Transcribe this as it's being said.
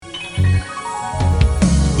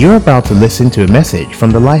You're about to listen to a message from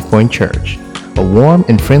the LifePoint Church, a warm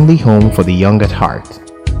and friendly home for the young at heart.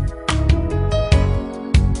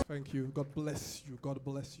 Thank you. God bless you. God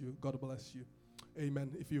bless you. God bless you. Amen.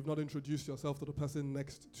 If you've not introduced yourself to the person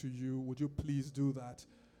next to you, would you please do that?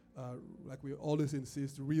 Like we always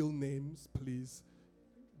insist, real names, please.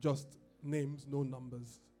 Just names, no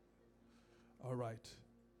numbers. All right.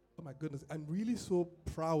 Oh my goodness. I'm really so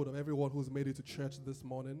proud of everyone who's made it to church this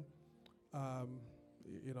morning.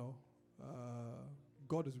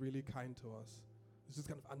 God is really kind to us. It's just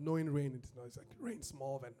kind of annoying rain. It's like rain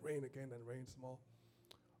small, then rain again, then rain small.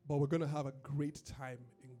 But we're going to have a great time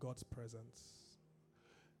in God's presence.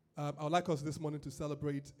 I would like us this morning to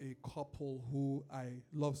celebrate a couple who I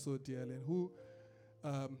love so dearly and who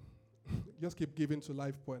just keep giving to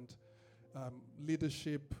LifePoint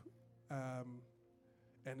leadership,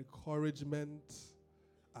 encouragement,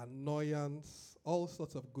 annoyance, all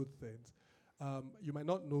sorts of good things. You might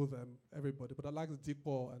not know them, everybody, but I'd like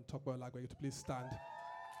Dikpo and Tokpo Olagbaye to please stand.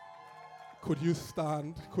 Could you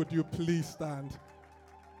stand? Could you please stand?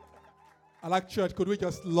 I like church. Could we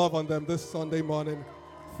just love on them this Sunday morning?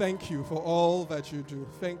 Thank you for all that you do.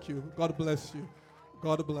 Thank you. God bless you.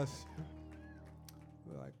 God bless you.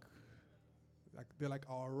 They're like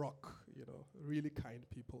our rock, really kind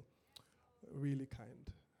people. Really kind.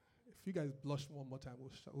 If you guys blush one more time,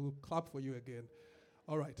 we'll clap for you again.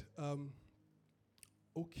 All right.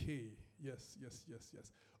 Okay. Yes.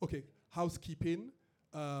 Okay. Housekeeping.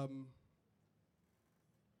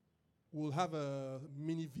 We'll have a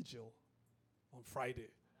mini vigil on Friday.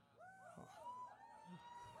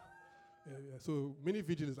 Yeah. So mini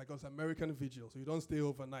vigil is like us American vigil. So you don't stay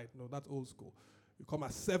overnight. No, that's old school. You come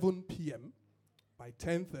at 7 p.m. By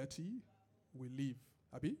 10:30, we leave.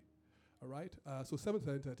 Abi? All right. So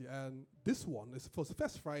 7:30, and this one is for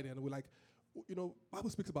First Friday, and we're like, Bible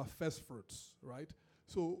speaks about first fruits, right?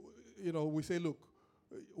 So we say, look,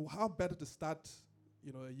 how better to start,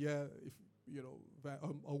 a year if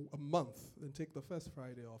a month than take the first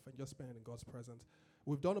Friday off and just spend it in God's presence.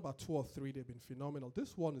 We've done about 2 or 3. They've been phenomenal.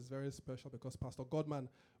 This one is very special because Pastor Godman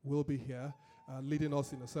will be here leading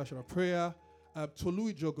us in a session of prayer.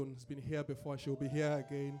 Tolu Ijogun has been here before. She'll be here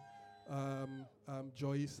again.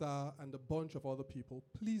 Joyisa and a bunch of other people.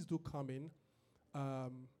 Please do come in.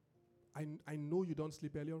 I know you don't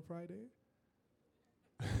sleep early on Friday.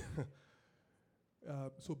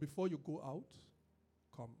 So before you go out,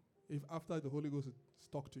 come. If after the Holy Ghost is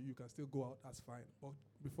talk to you, you can still go out, that's fine. But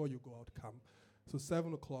before you go out, come. So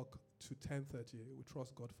 7 o'clock to 10:30, we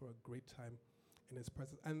trust God for a great time in His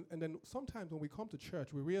presence. And then sometimes when we come to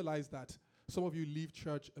church, we realize that some of you leave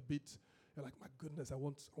church a bit, you're like, my goodness, I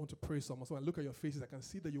want to pray some more. So when I look at your faces, I can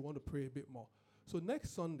see that you want to pray a bit more. So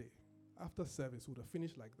next Sunday, after service, we'll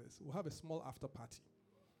finish like this. We'll have a small after party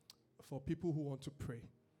for people who want to pray.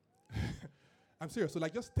 I'm serious. So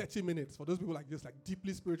like just 30 minutes for those people like just like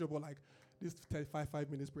deeply spiritual, but like this 5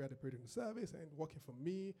 minutes prayer they prayed in the service and working for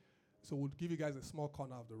me. So we'll give you guys a small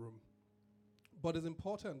corner of the room. But it's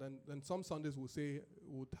important, and some Sundays we'll say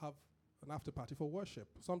we'll have an after party for worship.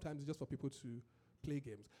 Sometimes it's just for people to play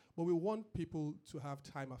games. But we want people to have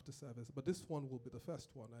time after service. But this one will be the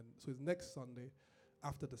first one. And so it's next Sunday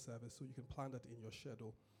after the service, so you can plan that in your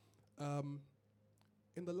schedule.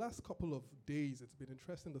 In the last couple of days, it's been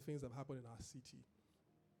interesting the things that have happened in our city.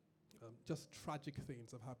 Just tragic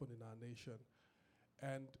things have happened in our nation.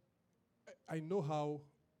 And I know how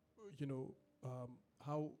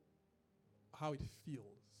it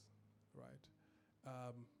feels, right?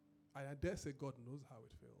 I dare say God knows how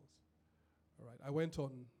it feels. All right. I went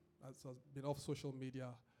on, I've been off social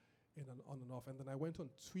media on and off, and then I went on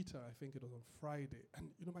Twitter, I think it was on Friday, and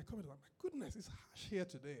my comment was like, my goodness, it's harsh here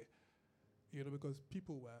today. Because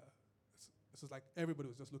people were, it's just like everybody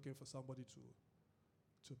was just looking for somebody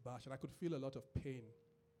to bash, and I could feel a lot of pain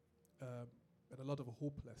and a lot of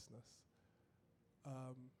hopelessness.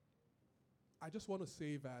 I just want to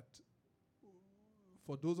say that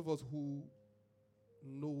for those of us who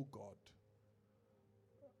know God,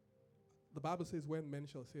 the Bible says when men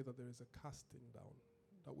shall say that there is a casting down,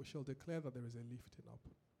 that we shall declare that there is a lifting up.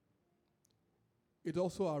 It's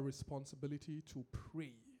also our responsibility to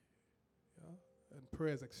pray. Yeah? And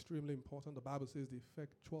prayer is extremely important. The Bible says the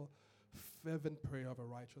effectual, fervent prayer of a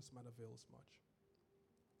righteous man avails much.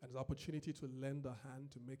 And there's opportunity to lend a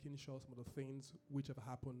hand to making sure some of the things which have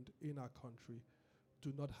happened in our country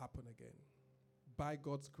do not happen again. By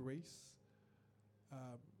God's grace,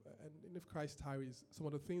 and if Christ tarries, some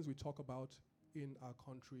of the things we talk about in our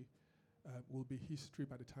country will be history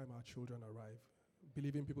by the time our children arrive.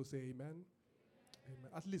 Believing people say amen.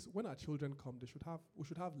 Amen. At least when our children come, we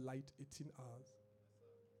should have light 18 hours.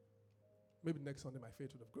 Maybe next Sunday my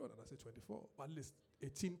faith would have grown and I say 24. But at least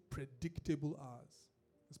 18 predictable hours.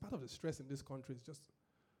 It's part of the stress in this country. It's just,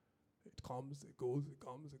 it comes, it goes, it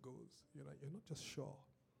comes, it goes. You're not just sure.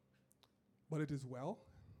 But it is well.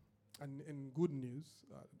 And in good news,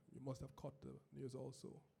 you must have caught the news also.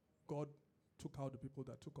 God took out the people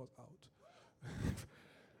that took us out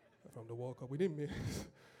from the World Cup. We didn't miss.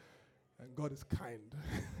 And God is kind.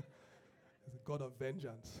 He's a God of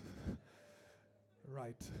vengeance.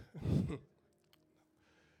 Right.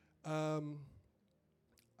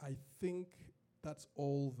 I think that's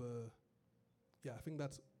all I think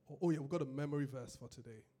that's, we've got a memory verse for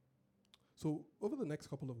today. So over the next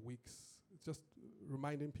couple of weeks, it's just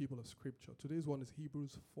reminding people of scripture. Today's one is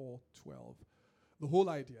Hebrews 4:12. The whole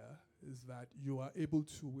idea is that you are able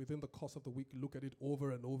to, within the course of the week, look at it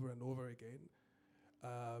over and over and over again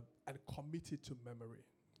and commit it to memory.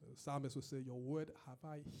 The psalmist will say, your word have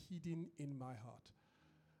I hidden in my heart.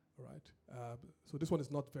 All right? So this one is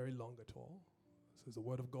not very long at all. It says the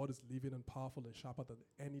word of God is living and powerful and sharper than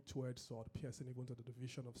any two-edged sword, piercing even to the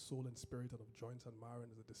division of soul and spirit and of joints and marrow,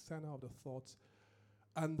 and is a discerner of the thoughts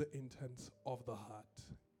and the intents of the heart.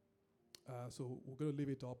 So we're going to leave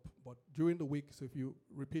it up, but during the week, so if you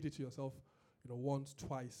repeat it to yourself, once,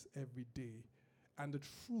 twice, every day. And the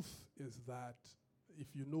truth is that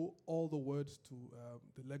if you know all the words to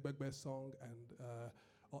the Legbegbe song, and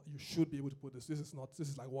you should be able to put this. This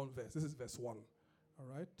is like one verse. This is verse 1. All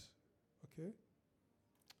right? Okay?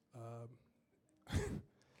 All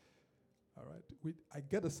right. I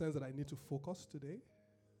get a sense that I need to focus today,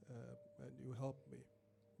 and you help me.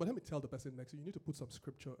 But let me tell the person next to you, you need to put some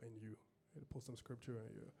scripture in you. You need to put some scripture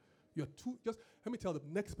in you. Let me tell the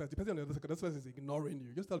next person, the person on the other side, this person is ignoring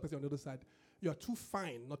you. Just tell the person on the other side, you are too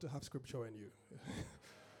fine not to have scripture in you.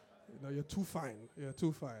 You're too fine. You're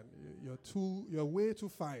too fine. You're way too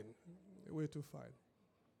fine. Way too fine.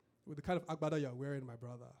 With the kind of agbada you're wearing, my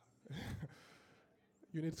brother.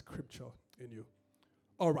 You need scripture in you.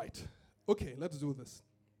 All right. Okay, let's do this.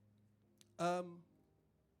 How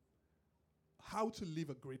to live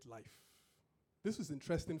a great life. This is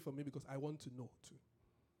interesting for me because I want to know too.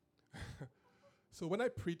 So when I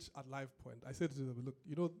preach at Life Point, I said to them,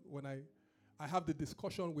 look, when I have the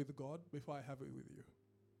discussion with God before I have it with you.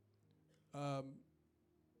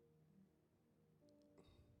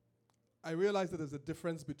 I realize that there's a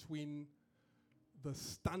difference between the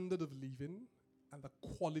standard of living and the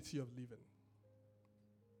quality of living.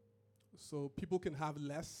 So people can have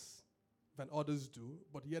less than others do,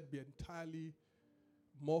 but yet be entirely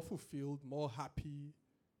more fulfilled, more happy.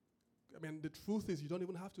 I mean, the truth is you don't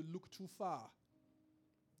even have to look too far.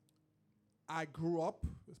 I grew up,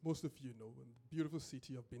 as most of you know, in the beautiful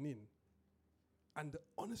city of Benin. And the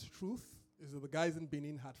honest truth is that the guys in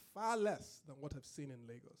Benin had far less than what I've seen in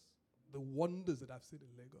Lagos. The wonders that I've seen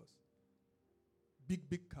in Lagos. Big,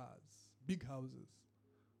 big cars, big houses,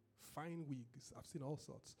 fine wigs. I've seen all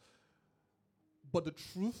sorts. But the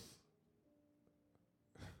truth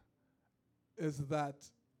is that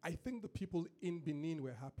I think the people in Benin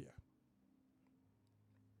were happier.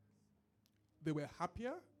 They were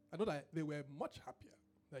happier. I know that they were much happier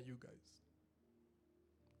than you guys.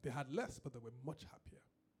 They had less, but they were much happier.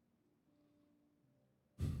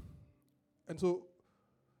 And so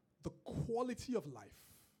the quality of life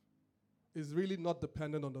is really not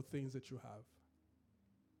dependent on the things that you have.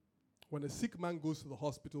 When a sick man goes to the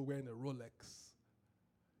hospital wearing a Rolex,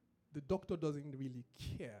 the doctor doesn't really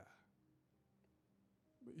care.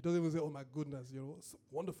 He doesn't even say, oh my goodness, it's a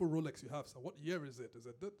wonderful Rolex you have. So what year is it? Is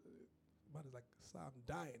it that? Man is like, sir, I'm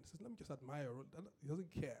dying. He says, let me just admire Rolex. He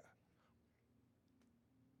doesn't care.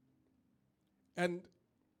 And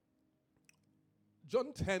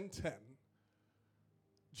John 10:10,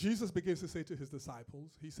 Jesus begins to say to his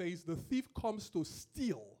disciples, he says, the thief comes to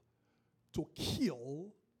steal, to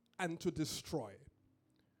kill, and to destroy.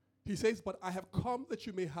 He says, but I have come that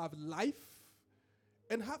you may have life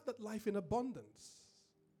and have that life in abundance.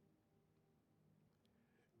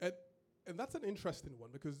 And that's an interesting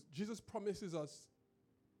one because Jesus promises us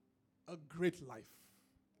a great life,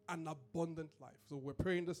 an abundant life. So we're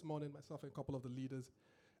praying this morning, myself and a couple of the leaders.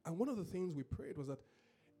 And one of the things we prayed was that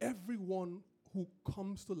everyone who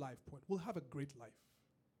comes to Life Point will have a great life.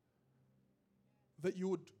 That you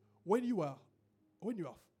would, when you are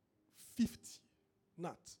 50,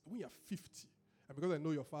 not when you're 50, and because I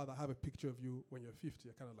know your father, I have a picture of you when you're 50.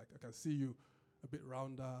 I can see you a bit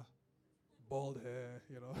rounder, bald hair,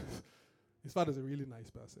 His father's a really nice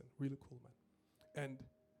person, really cool man. And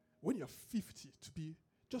when you're 50, to be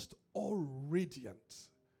just all radiant,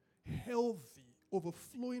 healthy,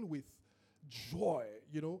 overflowing with joy,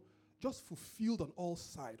 just fulfilled on all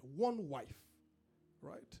sides. One wife,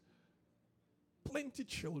 right? plenty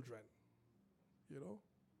children,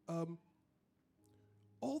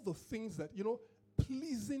 all the things that,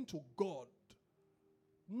 pleasing to God,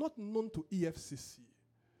 not known to EFCC.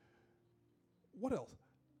 What else?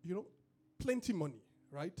 Plenty money,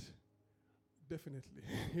 right?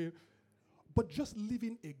 Definitely. But just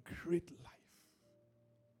living a great life.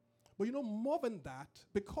 But more than that,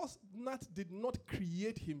 because Nat did not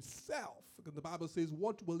create himself, because the Bible says,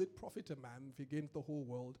 what will it profit a man if he gains the whole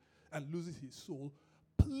world and loses his soul?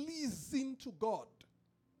 Pleasing to God.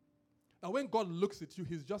 Now when God looks at you,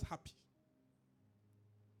 he's just happy.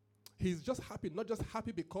 He's just happy, not just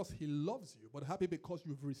happy because he loves you, but happy because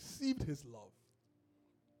you've received his love.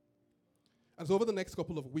 And so over the next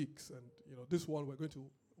couple of weeks, and this one we're going to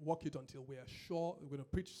walk it until we are sure. We're going to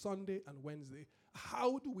preach Sunday and Wednesday.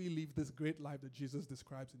 How do we live this great life that Jesus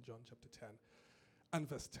describes in John chapter 10 and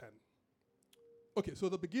verse 10? Okay, so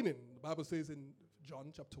the beginning, the Bible says in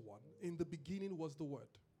John chapter 1, in the beginning was the Word.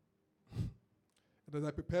 And as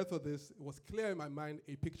I prepared for this, it was clear in my mind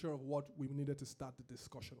a picture of what we needed to start the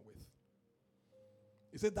discussion with.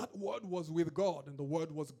 It said that Word was with God, and the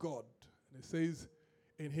Word was God. And it says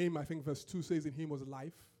in him, I think verse 2 says in him was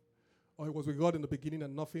life, or it was with God in the beginning,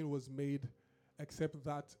 and nothing was made except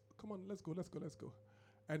that. Come on, let's go.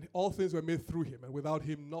 And all things were made through him, and without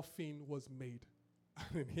him nothing was made.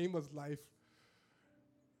 And in him was life.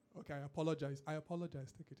 Okay, I apologize.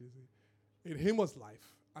 Take it easy. In him was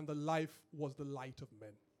life, and the life was the light of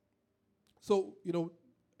men. So,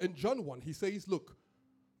 in John 1, he says, look,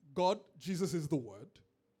 God, Jesus is the Word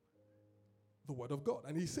of God.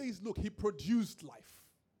 And he says, look, he produced life.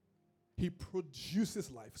 He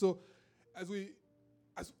produces life. So, as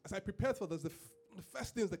I prepared for this, the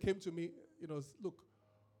first things that came to me, is, look,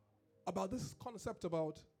 about this concept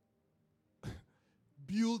about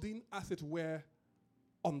building, as it were,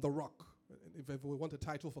 on the rock. If we want a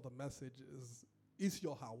title for the message, is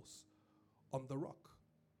your house on the rock?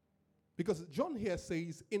 Because John here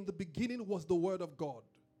says, in the beginning was the Word of God.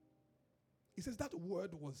 He says that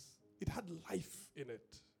Word it had life in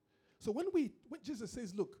it. So when Jesus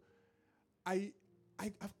says, look, I've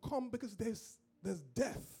come because there's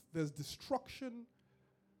death, there's destruction,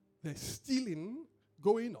 there's stealing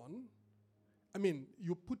going on. I mean,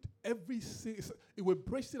 you put we're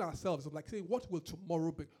bracing ourselves of like saying, what will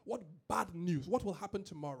tomorrow be? What bad news? What will happen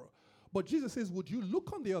tomorrow? But Jesus says, would you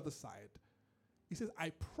look on the other side? He says,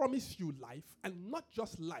 I promise you life, and not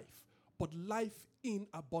just life, but life in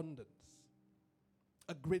abundance.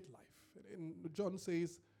 A great life. And John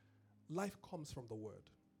says, life comes from the Word.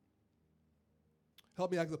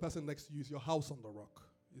 Help me ask the person next to you, is your house on the rock?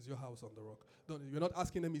 Is your house on the rock? No, you're not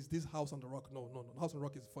asking them, is this house on the rock? No. House on the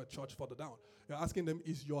rock is for a church further down. You're asking them,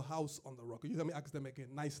 is your house on the rock? You let me ask them again,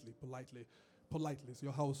 nicely, politely. Is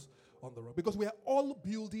your house on the rock? Because we are all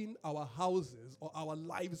building our houses or our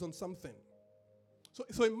lives on something.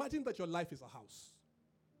 So imagine that your life is a house.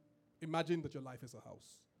 Imagine that your life is a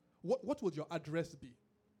house. What would your address be?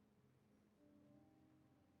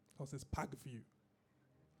 House says Parkview.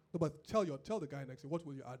 No, but tell the guy next to you, what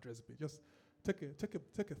will your address be? Just take a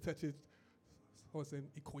 30, I was saying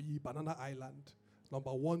Ikoyi, Banana Island,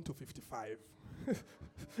 number 1 to 55. It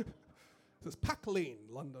says Park Lane,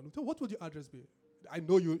 London. So what would your address be? I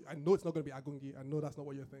know it's not going to be Agungi. I know that's not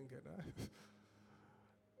what you're thinking.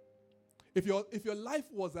 If your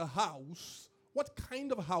life was a house, what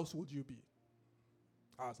kind of house would you be?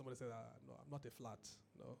 Somebody said, no, I'm not a flat.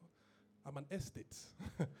 No, I'm an estate.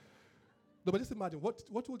 No, but just imagine, what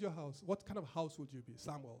would your house, what kind of house would you be?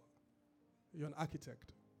 Samuel, you're an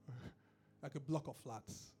architect. Like a block of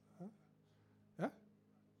flats. Huh? Yeah?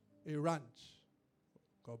 A ranch.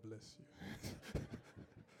 God bless you.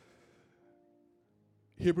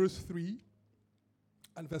 Hebrews 3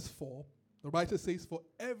 and verse 4, the writer says, for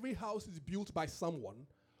every house is built by someone,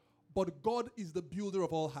 but God is the builder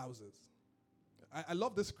of all houses. I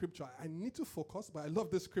love this scripture. I need to focus, but I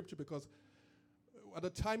love this scripture because at the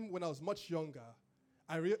time when I was much younger,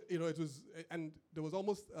 it was, and there was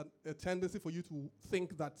almost a tendency for you to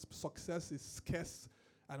think that success is scarce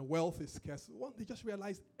and wealth is scarce. One, they just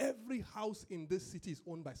realized every house in this city is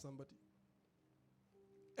owned by somebody.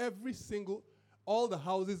 All the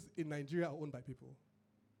houses in Nigeria are owned by people.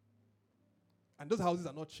 And those houses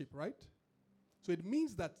are not cheap, right? So it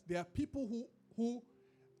means that there are people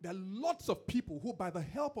there are lots of people who by the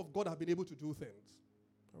help of God have been able to do things.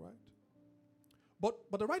 All right?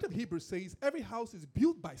 But the writer of Hebrews says every house is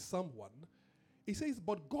built by someone. He says,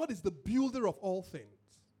 but God is the builder of all things.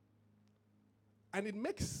 And it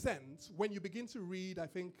makes sense when you begin to read, I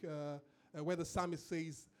think, where the psalmist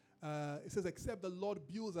says, it says, except the Lord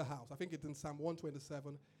builds a house. I think it's in Psalm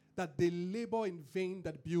 127, that they labor in vain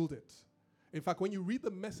that build it. In fact, when you read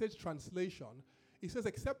the Message translation, it says,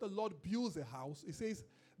 except the Lord builds a house, it says,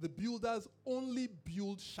 the builders only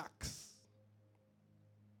build shacks.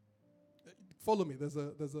 Follow me, there's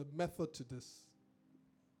a method to this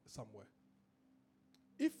somewhere.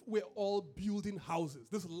 If we're all building houses,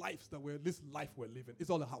 this life we're living, it's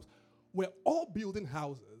all a house. We're all building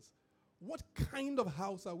houses. What kind of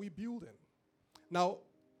house are we building? Now,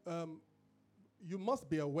 you must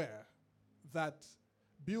be aware that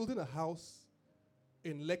building a house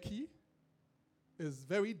in Lekki is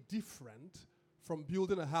very different from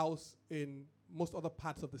building a house in most other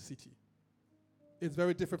parts of the city. It's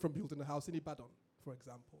very different from building a house in Ibadan, for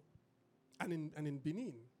example, and in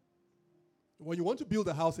Benin. When you want to build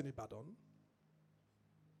a house in Ibadan,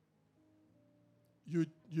 you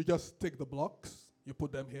just take the blocks, you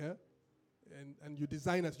put them here, and you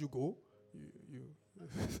design as you go. You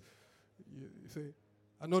say,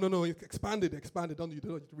 no, expand it. You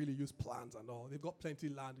don't really use plans and all. They've got plenty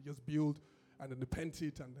of land. You just build, and then you paint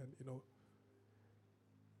it, and then,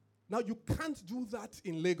 Now, you can't do that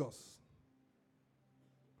in Lagos.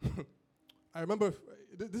 I remember,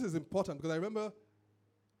 this is important, because I remember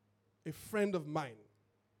a friend of mine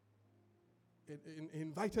he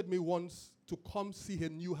invited me once to come see a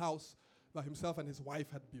new house that himself and his wife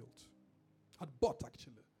had bought,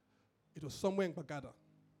 actually. It was somewhere in Bagada.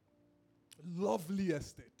 Lovely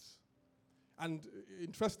estate. And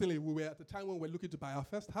interestingly, we were at the time when we were looking to buy our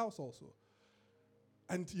first house also.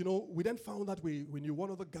 And, we then found that we knew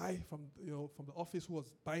one other guy from the office who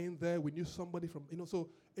was buying there. We knew somebody from, so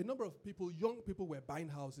a number of people, young people, were buying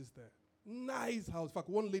houses there. Nice house. In fact,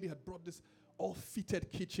 one lady had brought this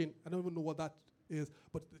all-fitted kitchen. I don't even know what that is,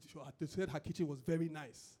 but they said her kitchen was very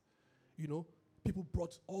nice. People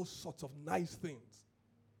brought all sorts of nice things.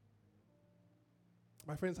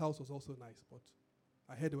 My friend's house was also nice, but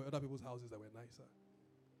I heard there were other people's houses that were nicer.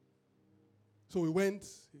 So we went,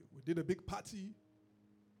 we did a big party.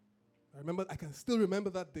 I can still remember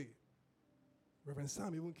that day. Reverend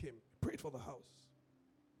Sam even came, prayed for the house.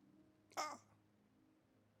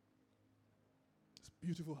 It's a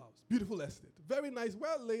beautiful house, beautiful estate, very nice,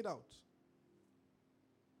 well laid out.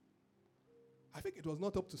 I think it was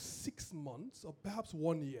not up to 6 months or perhaps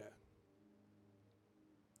 1 year.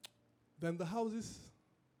 Then the houses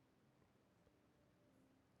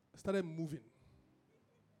started moving.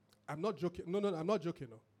 I'm not joking. No, I'm not joking.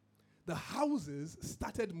 No. The houses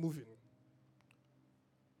started moving.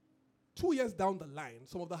 2 years down the line,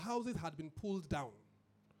 some of the houses had been pulled down.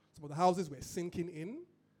 Some of the houses were sinking in.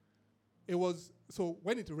 So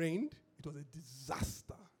when it rained, it was a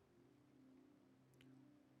disaster.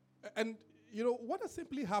 And what has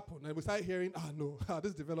simply happened? And we started hearing,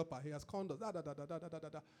 this developer, he has condos,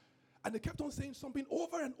 And they kept on saying something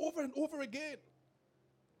over and over and over again.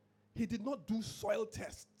 He did not do soil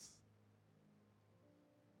tests.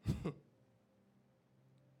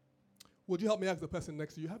 Would you help me ask the person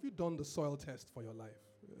next to you, have you done the soil test for your life?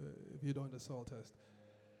 Have you done the soil test?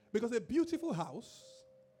 Because a beautiful house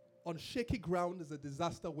on shaky ground is a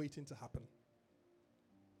disaster waiting to happen.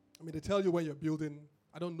 I mean, they tell you when you're building,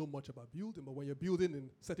 I don't know much about building, but when you're building in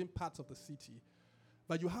certain parts of the city,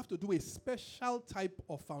 that you have to do a special type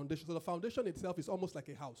of foundation. So the foundation itself is almost like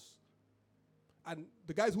a house. And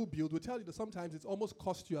the guys who build will tell you that sometimes it's almost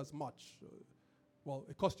cost you as much.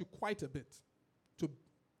 It cost you quite a bit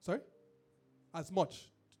as much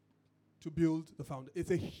to build the foundation.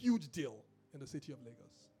 It's a huge deal in the city of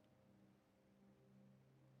Lagos.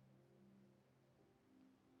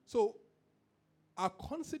 So our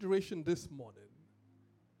consideration this morning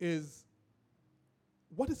is,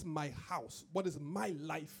 what is my house? What is my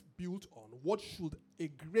life built on? What should a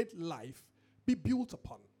great life be built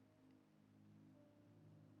upon?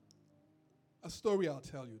 A story I'll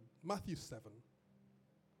tell you. Matthew 7.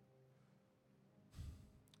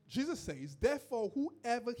 Jesus says, therefore,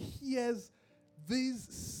 whoever hears these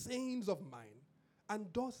sayings of mine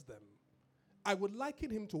and does them, I would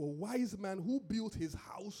liken him to a wise man who built his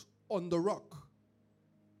house on the rock.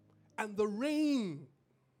 And the rain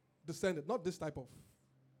descended, not this type of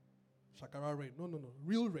shakara rain, no,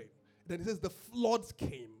 real rain. Then it says the floods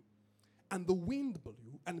came, and the wind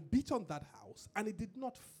blew and beat on that house, and it did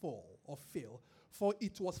not fall or fail, for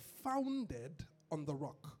it was founded on the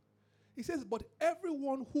rock. He says, but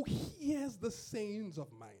everyone who hears the sayings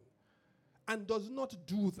of mine and does not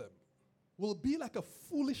do them will be like a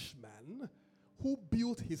foolish man who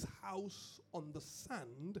built his house on the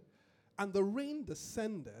sand, and the rain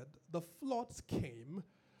descended, the floods came,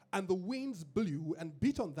 and the winds blew and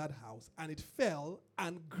beat on that house, and it fell,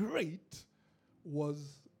 and great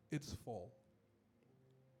was its fall.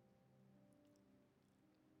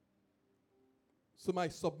 So my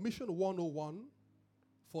submission 101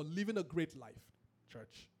 for living a great life,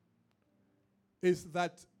 church, is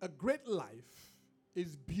that a great life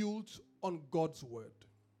is built on God's word.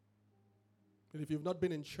 And if you've not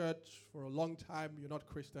been in church for a long time, you're not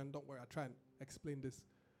Christian, don't worry, I'll try and explain this.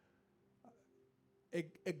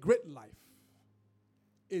 A great life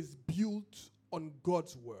is built on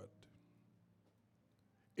God's word.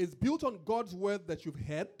 It's built on God's word that you've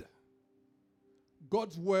heard,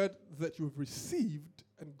 God's word that you've received,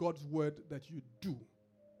 and God's word that you do.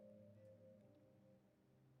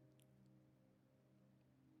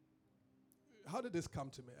 How did this come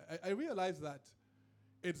to me? I realized that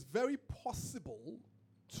it's very possible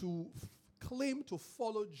to claim to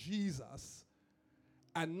follow Jesus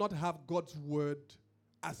and not have God's word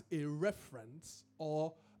as a reference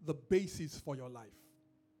or the basis for your life.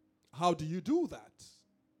 How do you do that?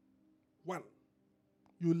 One,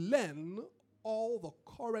 you learn all the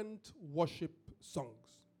current worship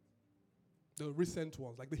songs, the recent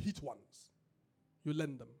ones, like the hit ones. You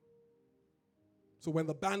learn them. So when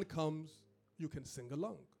the band comes, you can sing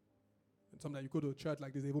along. And sometimes you go to a church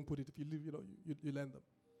like this, they even put it, if you live, you learn them.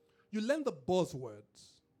 You learn the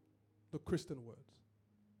buzzwords, the Christian words.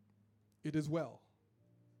 It is well.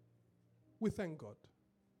 We thank God.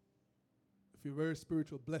 If you're very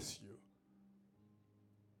spiritual, bless you.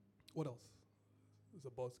 What else? There's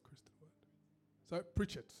a buzz Christian word. So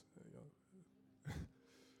preach it.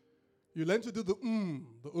 You learn to do the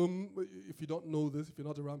if you don't know this, if you're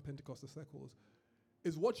not around Pentecostal circles,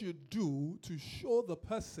 is what you do to show the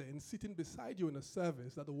person sitting beside you in a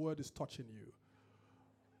service that the word is touching you.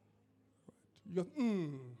 Right. You go,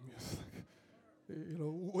 yes.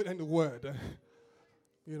 And the word,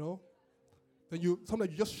 Then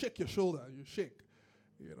sometimes you just shake your shoulder, you shake,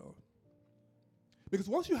 Because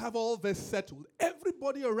once you have all this settled,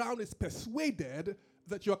 everybody around is persuaded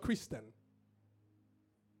that you're Christian.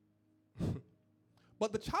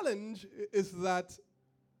 But the challenge is that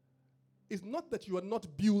it's not that you are not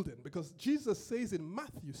building, because Jesus says in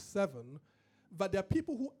Matthew 7 that there are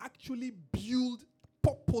people who actually build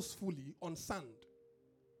purposefully on sand.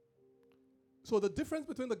 So the difference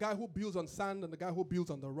between the guy who builds on sand and the guy who builds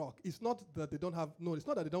on the rock is not that it's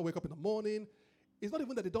not that they don't wake up in the morning. It's not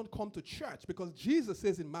even that they don't come to church, because Jesus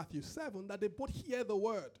says in Matthew 7 that they both hear the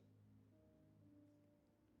word.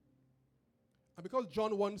 And because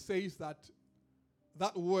John 1 says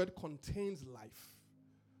that word contains life,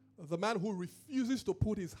 the man who refuses to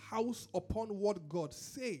put his house upon what God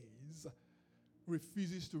says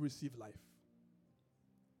refuses to receive life.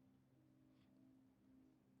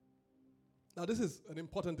 Now, this is an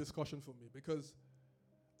important discussion for me, because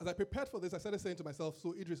as I prepared for this, I started saying to myself,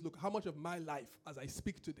 so Idris, look, how much of my life as I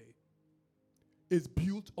speak today is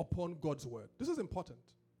built upon God's word? This is important.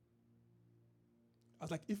 I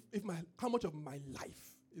was like, how much of my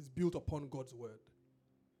life is built upon God's word?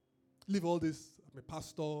 Leave all this, I'm a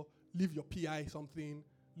pastor, leave your PI something,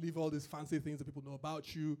 leave all these fancy things that people know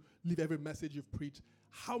about you, leave every message you've preached.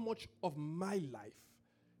 How much of my life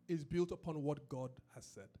is built upon what God has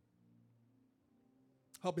said?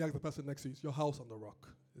 Help me ask the person next to you, is your house on the rock?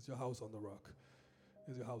 Is your house on the rock?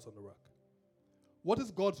 Is your house on the rock? What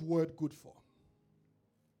is God's word good for?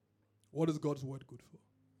 What is God's word good for?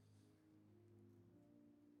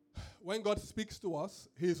 When God speaks to us,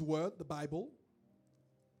 his word, the Bible,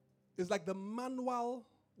 is like the manual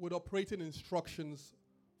with operating instructions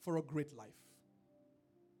for a great life.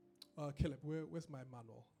 Caleb, where's my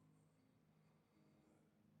manual?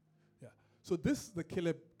 Yeah. So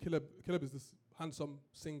Caleb is this handsome,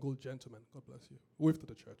 single gentleman. God bless you. Wave to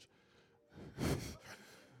the church.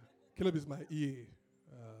 Caleb is my EA.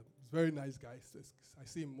 He's a very nice guy. I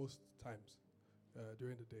see him most times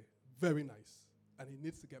during the day. Very nice. And he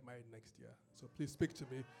needs to get married next year. So please speak to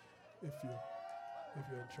me if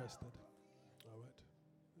you're interested. All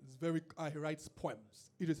right. He writes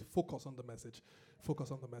poems. It is focus on the message. Focus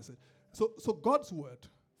on the message. So God's word.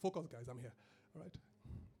 Focus, guys. I'm here. All right.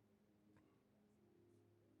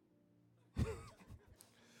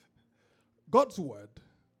 God's word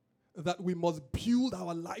that we must build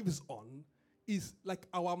our lives on is like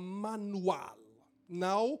our manual.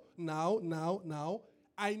 Now,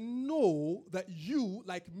 I know that you,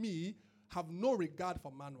 like me, have no regard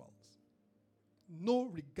for manuals. No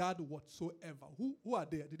regard whatsoever. Who are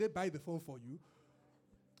there? Did they buy the phone for you?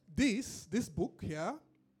 This book here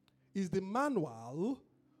is the manual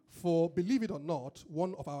for, believe it or not,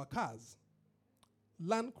 one of our cars.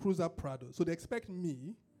 Land Cruiser Prado. So they expect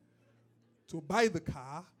me to buy the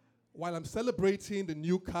car while I'm celebrating the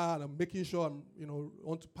new car and I'm making sure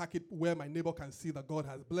want to park it where my neighbor can see that God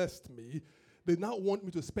has blessed me. They now want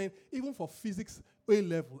me to spend, even for physics A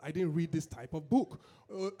level, I didn't read this type of book.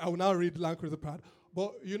 I will now read Land Cruiser Prado.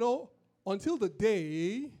 But, until the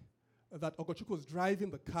day that Ogochukwu was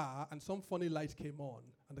driving the car and some funny light came on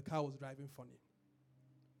and the car was driving funny.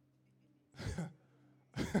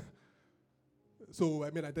 So, I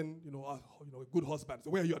then, a good husband. So,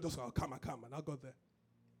 where are you? I'll come. And I got there.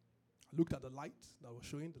 I looked at the light that was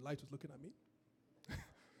showing. The light was looking at me.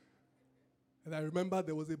 And I remember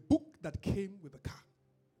there was a book that came with the car.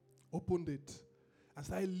 Opened it and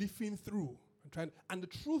started leafing through. And the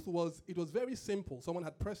truth was, it was very simple. Someone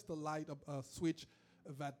had pressed the light switch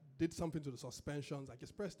that did something to the suspensions. I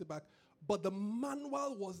just pressed it back. But the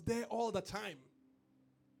manual was there all the time.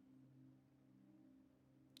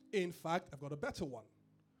 In fact, I've got a better one.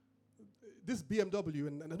 This BMW,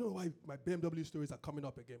 and I don't know why my BMW stories are coming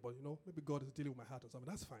up again, but maybe God is dealing with my heart or something.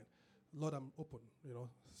 That's fine. Lord, I'm open.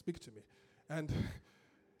 Speak to me. And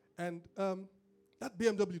that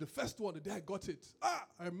BMW, the first one, the day I got it,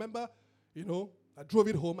 I remember, I drove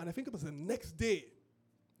it home, and I think it was the next day.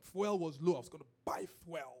 Fuel was low. I was going to buy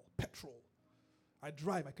fuel, petrol. I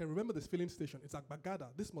drive. I can remember this filling station. It's at Bagada.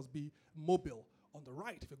 This must be Mobile. On the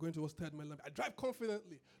right, if you're going towards Third Mainland, I drive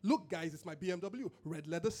confidently. Look, guys, it's my BMW. Red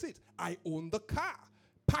leather seat. I own the car.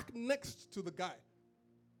 Parked next to the guy.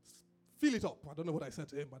 Fill it up. I don't know what I said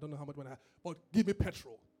to him. I don't know how much money I had. But give me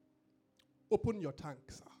petrol. Open your tank,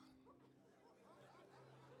 sir.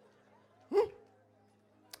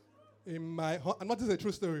 In my, and what is a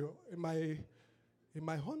true story? In my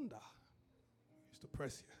Honda, I used to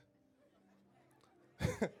press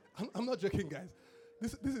here. I'm not joking, guys.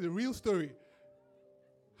 This is a real story.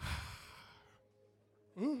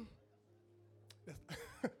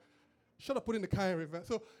 Should have put in the car in reverse.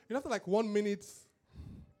 So after like 1 minute,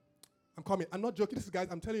 I'm coming. I'm not joking, guys.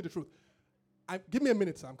 I'm telling you the truth. Give me a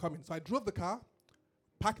minute, sir. I'm coming. So I drove the car,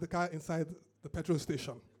 parked the car inside the petrol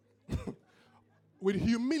station, with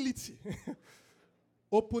humility.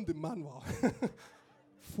 Opened the manual.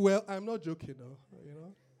 Fuel. I'm not joking, though.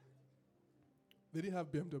 They didn't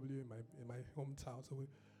have BMW in my hometown,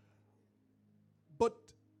 but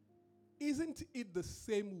isn't it the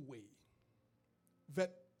same way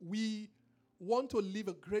that we want to live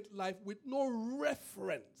a great life with no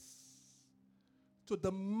reference to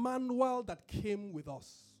the manual that came with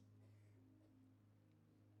us,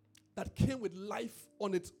 that came with life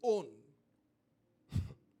on its own?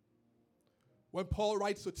 When Paul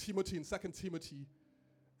writes to Timothy in 2 Timothy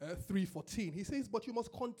 3:14, he says, "But you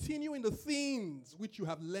must continue in the things which you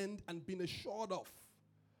have learned and been assured of,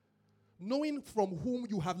 knowing from whom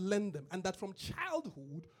you have learned them, and that from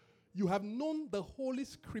childhood you have known the holy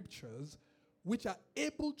scriptures, which are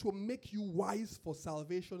able to make you wise for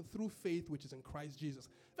salvation through faith which is in Christ Jesus."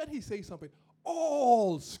 Then he says something.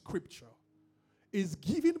 All scripture is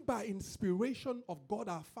given by inspiration of God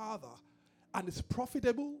our Father and is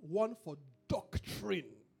profitable, one, for doctrine,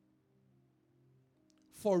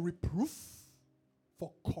 for reproof,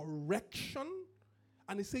 for correction,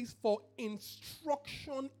 and it says for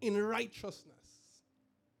instruction in righteousness.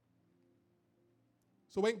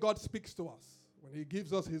 So when God speaks to us, when he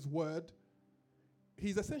gives us his word,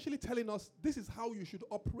 he's essentially telling us this is how you should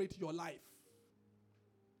operate your life.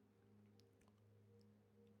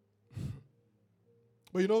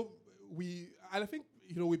 But I think,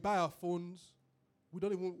 we buy our phones,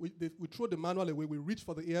 we throw the manual away, we reach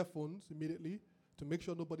for the earphones immediately to make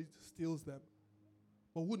sure nobody steals them.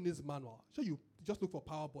 But who needs manual? So you just look for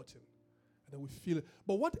power button, and then we feel it.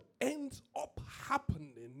 But what ends up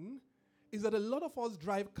happening is that a lot of us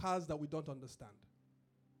drive cars that we don't understand.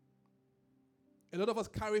 A lot of us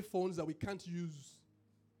carry phones that we can't use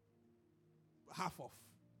half of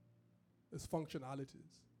its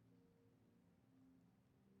functionalities.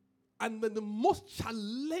 And then the most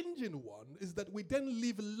challenging one is that we then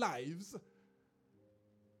live lives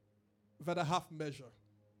that are half measure.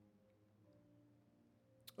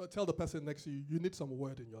 Tell the person next to you, you need some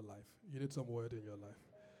word in your life. You need some word in your life.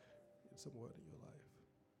 You need some word in your life.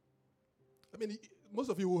 I mean, most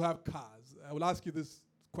of you who have cars, I will ask you this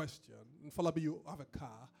question. And Falabi, you have a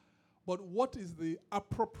car. But what is the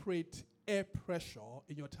appropriate air pressure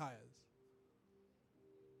in your tires?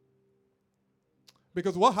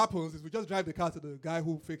 Because what happens is we just drive the car to the guy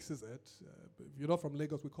who fixes it. If you're not from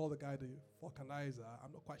Lagos, we call the guy the vulcanizer.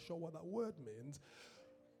 I'm not quite sure what that word means.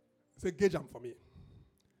 Say, gauge them for me.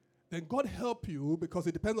 Then God help you, because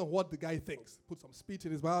it depends on what the guy thinks. Put some speed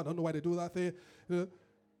in his mouth. I don't know why they do that thing. Then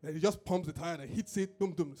he just pumps the tire and hits it.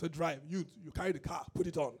 Boom, boom. So drive. You carry the car. Put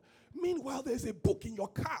it on. Meanwhile, there's a book in your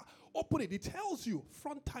car. Open it. It tells you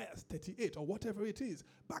front tires 38 or whatever it is.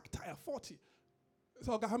 Back tire 40.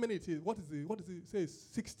 So how many it is? What does it say?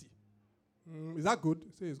 60. Is that good?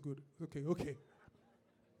 Say it's good. Okay.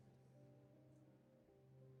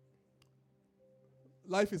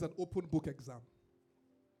 Life is an open book exam.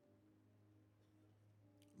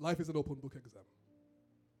 Life is an open book exam.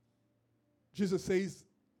 Jesus says,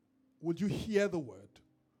 would you hear the word?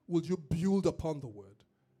 Would you build upon the word?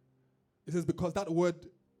 He says, because that word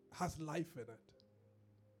has life in it.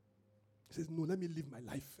 He says, no, let me live my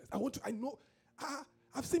life first.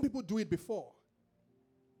 I've seen people do it before.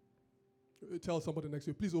 You tell somebody next to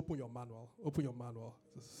you, please open your manual. Open your manual.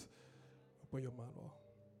 Just open your manual.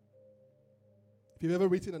 If you've ever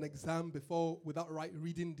written an exam before without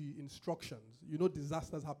reading the instructions, you know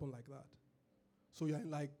disasters happen like that. So you're in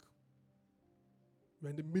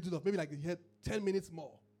the middle of, maybe like you had 10 minutes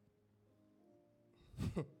more.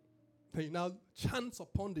 Then you now chance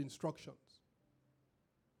upon the instructions.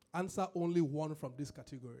 Answer only one from this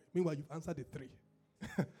category. Meanwhile, you've answered the three.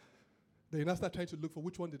 Then you now start trying to look for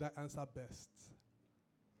which one did I answer best.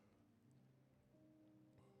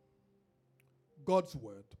 God's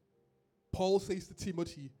word, Paul says to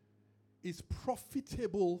Timothy, is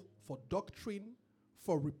profitable for doctrine,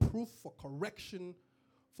 for reproof, for correction,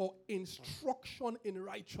 for instruction in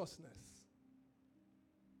righteousness.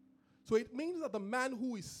 So it means that the man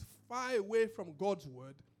who is far away from God's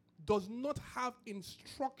word does not have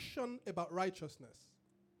instruction about righteousness,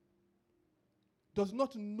 does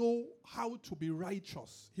not know how to be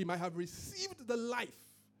righteous. He might have received the life.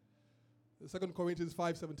 2 Corinthians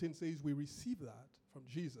 5:17 says we receive that from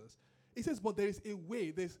Jesus. It says, but there is a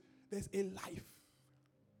way, there's a life.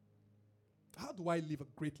 How do I live a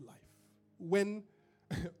great life? When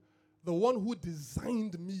the one who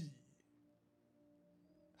designed me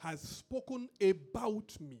has spoken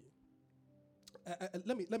about me.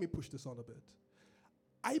 Let me push this on a bit.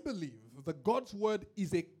 I believe that God's word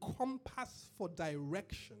is a compass for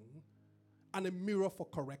direction and a mirror for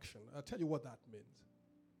correction. I'll tell you what that means.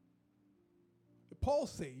 Paul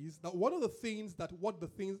says that one of the things that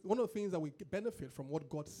we benefit from what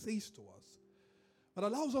God says to us that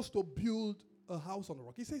allows us to build a house on the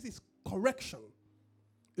rock. He says it's correction,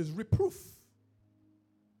 is reproof.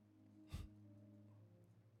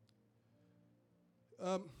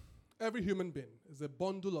 Every human being is a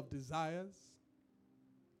bundle of desires,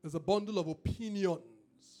 is a bundle of opinions,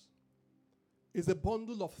 is a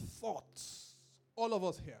bundle of thoughts. All of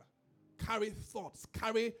us here carry thoughts,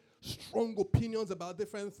 carry strong opinions about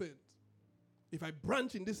different things. If I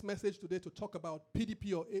branch in this message today to talk about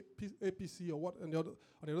PDP or APC or what and the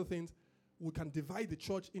other things, we can divide the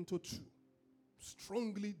church into two.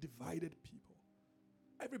 Strongly divided people.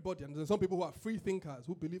 Everybody, and there's some people who are free thinkers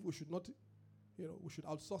who believe we should not, we should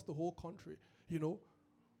outsource the whole country.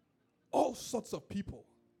 All sorts of people.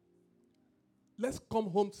 Let's come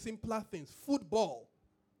home to simpler things. Football.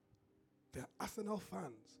 They're Arsenal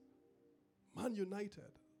fans. Man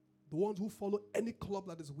United. The ones who follow any club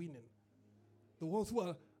that is winning. The ones who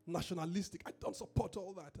are nationalistic. I don't support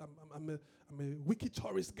all that. I'm a wiki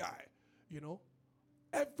tourist guy.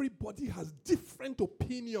 Everybody has different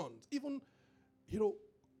opinions. Even,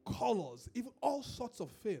 colors. Even all sorts of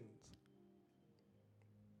things.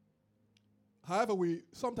 However, we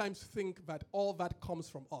sometimes think that all that comes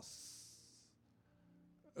from us.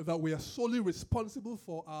 That we are solely responsible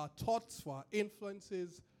for our thoughts, for our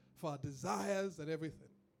influences, for our desires and everything.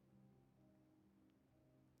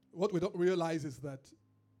 What we don't realize is that,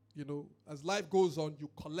 as life goes on, you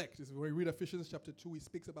collect. When we read Ephesians chapter 2, he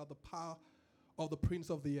speaks about the power of the prince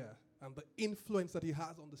of the air and the influence that he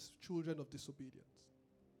has on the children of disobedience.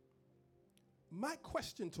 My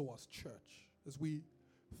question to us, church, as we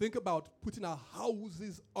think about putting our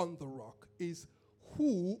houses on the rock, is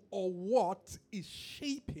who or what is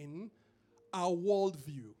shaping our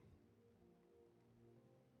worldview?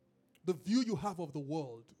 The view you have of the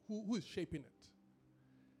world, who is shaping it?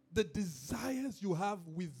 The desires you have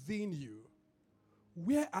within you,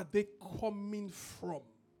 where are they coming from?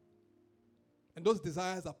 And those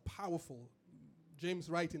desires are powerful. James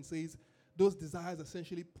writing says, those desires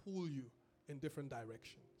essentially pull you in different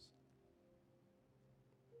directions.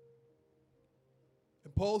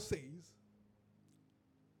 And Paul says,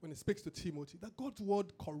 when he speaks to Timothy, that God's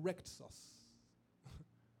word corrects us.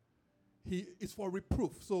 It's for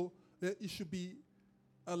reproof. So it should be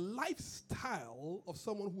a lifestyle of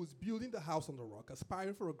someone who is building the house on the rock,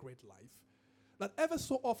 aspiring for a great life, that ever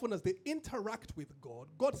so often as they interact with God,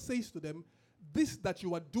 God says to them, this that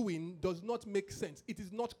you are doing does not make sense. It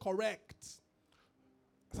is not correct.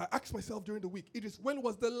 As I asked myself during the week, when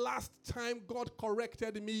was the last time God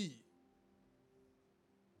corrected me?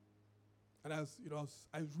 And I was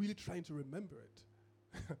really trying to remember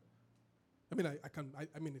it.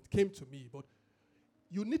 it came to me, but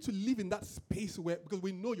you need to live in that space where, because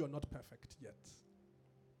we know you're not perfect yet.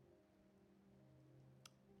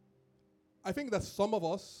 I think that some of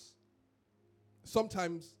us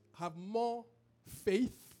sometimes have more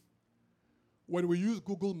faith when we use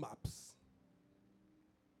Google Maps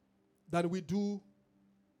than we do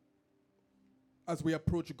as we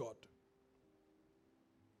approach God.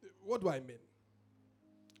 What do I mean?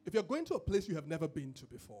 If you're going to a place you have never been to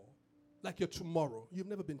before, like your tomorrow, you've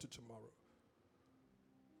never been to tomorrow.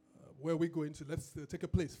 Where are we going to? Let's take a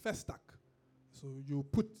place, Festac. So you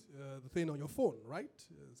put the thing on your phone, right?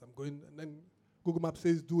 Yes, I'm going, and then Google Maps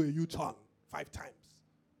says do a U-turn 5 times.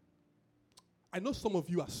 I know some of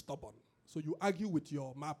you are stubborn, so you argue with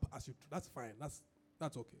your map as you. That's fine. That's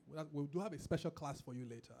okay. We'll do have a special class for you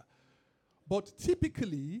later. But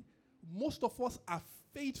typically, most of us are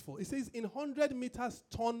faithful. It says in 100 meters,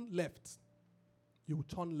 turn left. You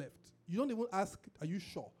turn left. You don't even ask, are you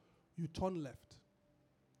sure? You turn left.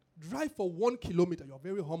 Drive for 1 kilometer. You're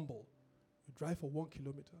very humble. You drive for 1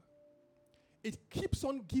 kilometer. It keeps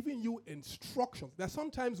on giving you instructions. There are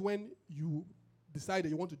sometimes when you decide that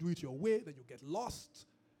you want to do it your way, that you get lost.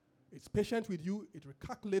 It's patient with you. It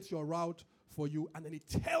recalculates your route for you, and then it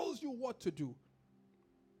tells you what to do.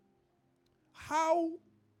 How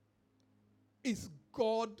is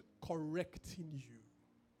God correcting you,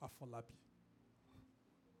 Afolabi?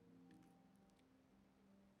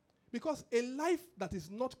 Because a life that is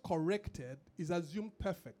not corrected is assumed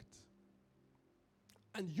perfect.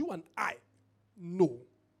 And you and I know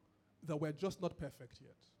that we're just not perfect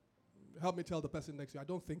yet. Help me tell the person next to you, I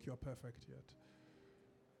don't think you're perfect yet.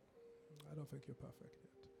 I don't think you're perfect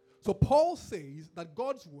yet. So Paul says that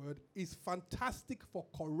God's word is fantastic for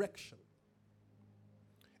correction.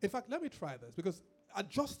 In fact, let me try this, because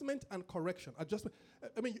adjustment and correction.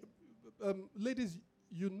 Ladies,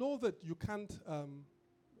 you know that you can't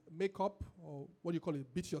make up, or what do you call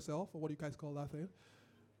it, beat yourself, or what do you guys call that thing?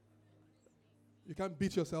 You can't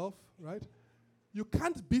beat yourself, right? You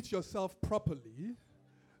can't beat yourself properly.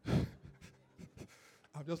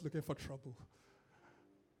 I'm just looking for trouble.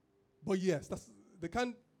 But yes, they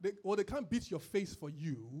can't beat your face for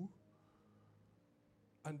you,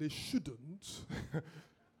 and they shouldn't,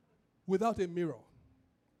 without a mirror.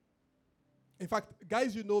 In fact,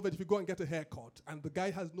 guys, you know that if you go and get a haircut and the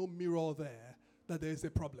guy has no mirror there, that there is a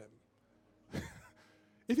problem.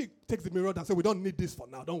 If he takes the mirror down and says, we don't need this for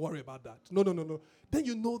now, don't worry about that. No. Then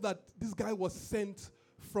you know that this guy was sent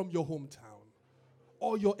from your hometown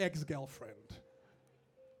or your ex-girlfriend.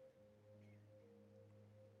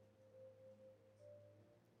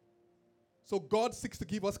 So God seeks to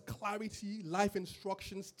give us clarity, life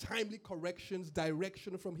instructions, timely corrections,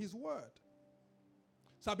 direction from his word.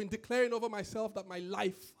 So I've been declaring over myself that my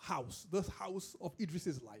life house, this house of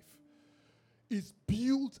Idris's life, is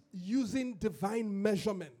built using divine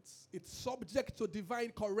measurements. It's subject to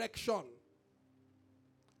divine correction.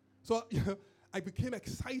 So I became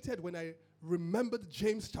excited when I remembered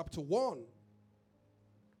James chapter 1.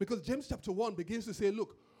 Because James chapter 1 begins to say,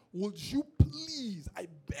 look, would you please, I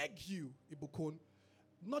beg you, Ibukun,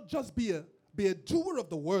 not just be a doer of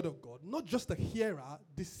the word of God, not just a hearer,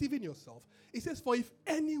 deceiving yourself. It says, for if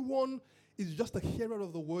anyone is just a hearer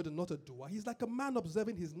of the word and not a doer, he's like a man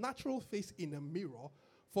observing his natural face in a mirror,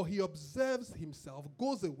 for he observes himself,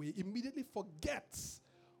 goes away, immediately forgets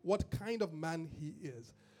what kind of man he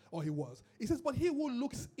is, or he was. He says, but he who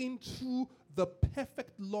looks into the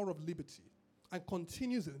perfect law of liberty and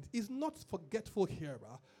continues in it is not forgetful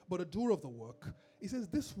hearer, but a doer of the work. He says,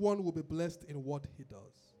 this one will be blessed in what he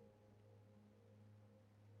does.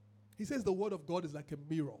 He says the word of God is like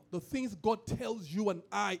a mirror. The things God tells you and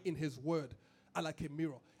I in his word are like a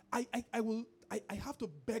mirror. I have to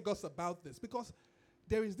beg us about this, because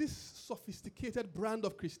there is this sophisticated brand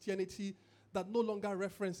of Christianity that no longer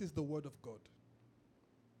references the word of God.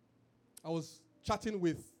 I was chatting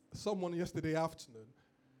with someone yesterday afternoon,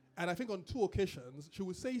 and I think on 2 occasions, she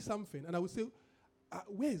would say something, and I would say,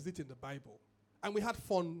 where is it in the Bible? And we had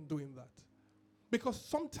fun doing that. Because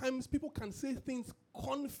sometimes people can say things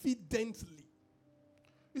confidently.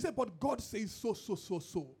 You say, but God says so.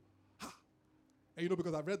 Ha. And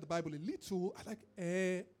because I've read the Bible a little, I like,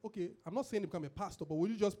 okay, I'm not saying to become a pastor, but will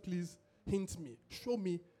you just please hint me, show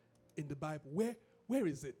me in the Bible. Where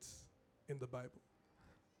is it in the Bible?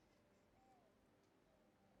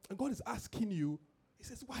 And God is asking you, he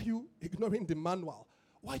says, why are you ignoring the manual?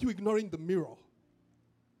 Why are you ignoring the mirror?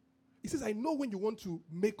 He says, I know when you want to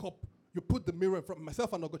make up, you put the mirror in front.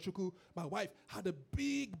 Myself and Ogochukwu, my wife, had a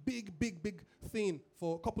big thing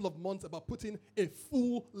for a couple of months about putting a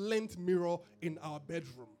full-length mirror in our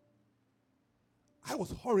bedroom. I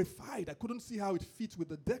was horrified. I couldn't see how it fits with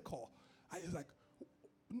the decor. I was like,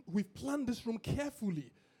 we've planned this room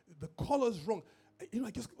carefully. The color's wrong.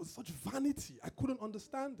 I just, it was such vanity. I couldn't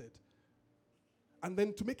understand it. And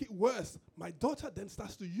then to make it worse, my daughter then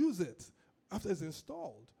starts to use it after it's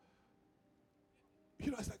installed.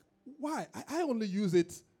 It's like, why? I only use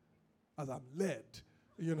it as I'm led,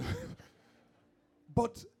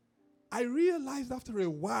 But I realized after a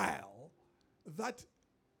while that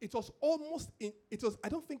it was almost, I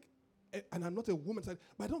don't think, and I'm not a woman,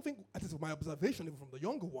 but I don't think, that is my observation even from the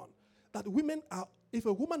younger one, that women are, if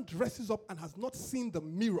a woman dresses up and has not seen the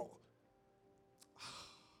mirror,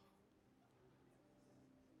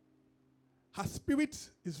 her spirit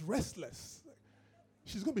is restless.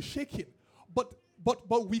 She's going to be shaking.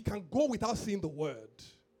 But we can go without seeing the word.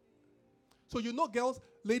 So girls,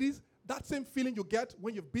 ladies, that same feeling you get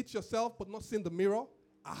when you've beat yourself but not seen the mirror,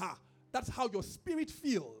 that's how your spirit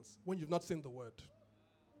feels when you've not seen the word.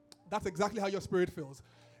 That's exactly how your spirit feels.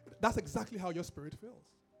 That's exactly how your spirit feels.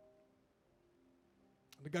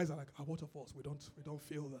 And the guys are like, waterfalls, we don't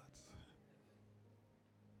feel that.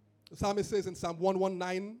 The psalmist says in Psalm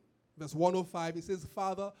 119, verse 105, he says,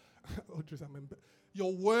 Father,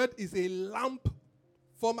 your word is a lamp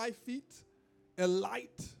for my feet, a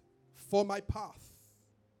light for my path.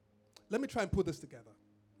 Let me try and put this together,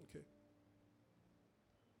 okay?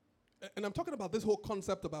 And I'm talking about this whole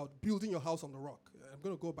concept about building your house on the rock. I'm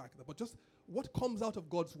going to go back there, but just what comes out of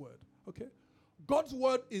God's word, okay? God's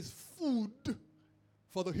word is food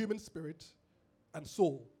for the human spirit and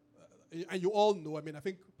soul. And you all know, I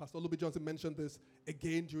think Pastor Luby Johnson mentioned this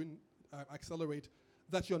again during Accelerate,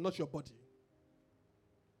 that you're not your body.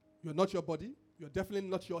 You're not your body. You're definitely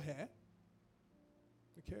not your hair.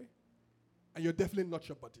 Okay? And you're definitely not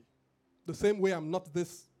your body. The same way I'm not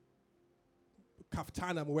this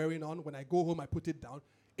kaftan I'm wearing on. When I go home, I put it down.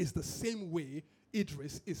 It's the same way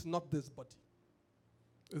Idris is not this body.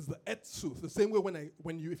 It's the earth suit. The same way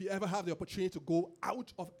if you ever have the opportunity to go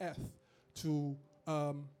out of earth to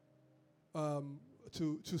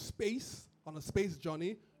space, on a space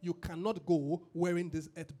journey, you cannot go wearing this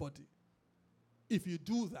earth body. If you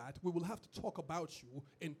do that, we will have to talk about you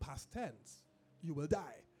in past tense. You will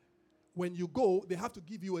die. When you go, they have to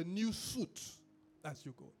give you a new suit as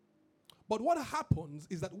you go. But what happens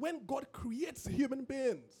is that when God creates human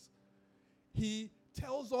beings, he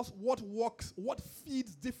tells us what works, what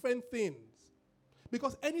feeds different things.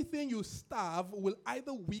 Because anything you starve will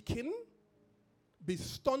either weaken, be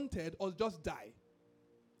stunted, or just die.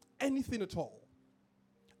 Anything at all.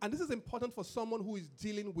 And this is important for someone who is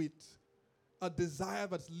dealing with a desire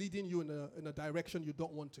that's leading you in a direction you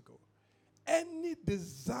don't want to go. Any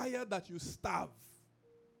desire that you starve,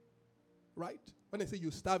 right? When I say you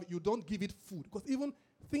starve, you don't give it food. Because even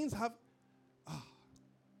things have,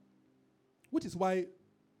 which is why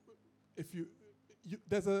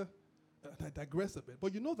there's I digress a bit,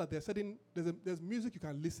 but you know that there's music you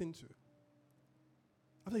can listen to.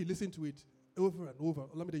 After you listen to it over and over,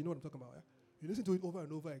 you know what I'm talking about, yeah? You listen to it over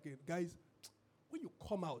and over again. Guys, when you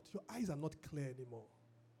come out, your eyes are not clear anymore.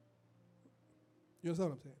 You understand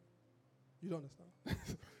what I'm saying? You don't understand?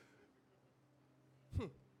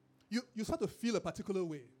 You start to feel a particular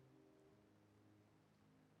way.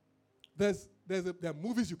 There are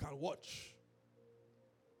movies you can watch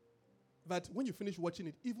that when you finish watching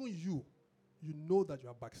it, even you know that you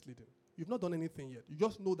are backsliding. You've not done anything yet. You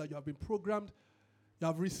just know that you have been programmed. You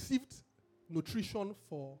have received nutrition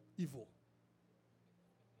for evil.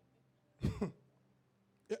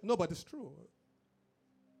 Yeah, no, but it's true.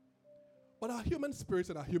 But our human spirits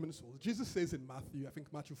and our human souls, Jesus says in Matthew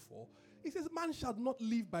 4, he says, man shall not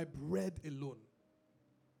live by bread alone.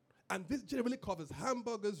 And this generally covers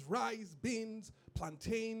hamburgers, rice, beans,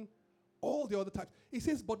 plantain, all the other types. He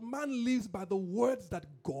says, but man lives by the words that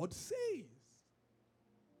God says.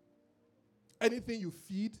 Anything you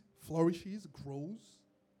feed flourishes, grows,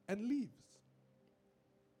 and lives.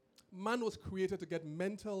 Man was created to get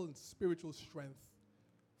mental and spiritual strength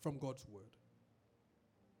from God's word.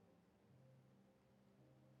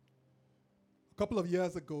 A couple of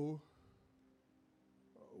years ago,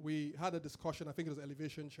 we had a discussion, I think it was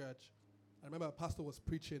Elevation Church. I remember a pastor was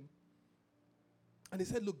preaching, and he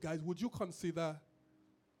said, look, guys, would you consider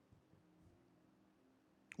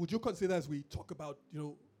as we talk about,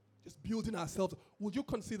 just building ourselves, would you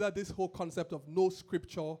consider this whole concept of no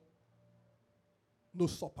scripture, no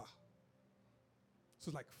supper? This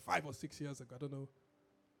was like 5 or 6 years ago, I don't know.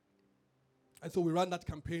 And so we ran that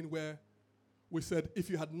campaign where we said, if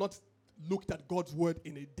you had not looked at God's word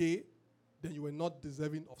in a day, then you were not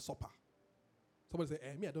deserving of supper. Somebody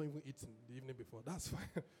said, me, I don't even eat in the evening before. That's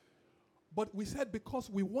fine. But we said because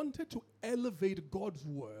we wanted to elevate God's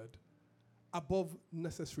word above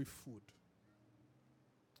necessary food.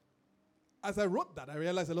 as I wrote that, I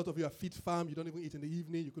realized a lot of you are fit fam. You don't even eat in the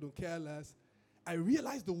evening. You couldn't care less. I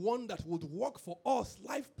realized the one that would work for us,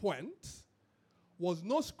 Life Point, was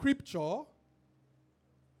no scripture.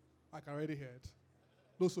 I can already hear it.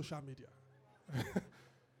 No social media.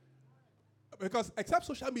 Because except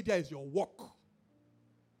social media is your work.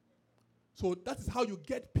 So that is how you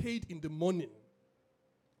get paid in the morning.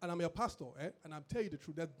 And I'm your pastor, and I'm telling you the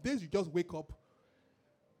truth. There's days you just wake up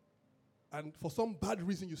and for some bad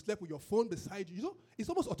reason you slept with your phone beside you. You know, it's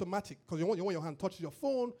almost automatic because you want your hand touches your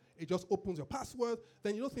phone, it just opens your password.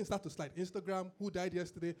 Then you know things start to slide. Instagram, who died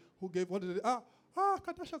yesterday, who gave, what did it,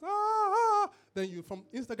 Kardashians, Then you, from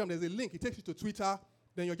Instagram, there's a link. It takes you to Twitter.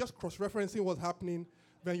 Then you're just cross-referencing what's happening.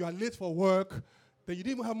 Then you are late for work. Then you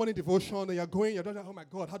didn't even have morning devotion. Then you're doing, oh my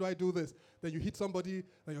God, how do I do this? Then you hit somebody,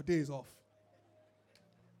 then your day is off.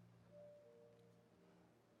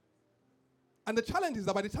 And the challenge is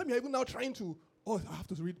that by the time you're even now trying to, I have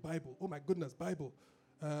to read Bible. Oh my goodness, Bible.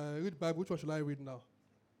 Read Bible. Which one should I read now?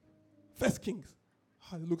 First Kings.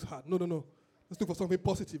 It looks hard. No. Let's look for something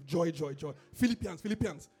positive. Joy.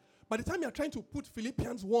 Philippians. By the time you're trying to put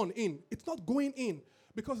Philippians 1 in, it's not going in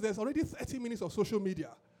because there's already 30 minutes of social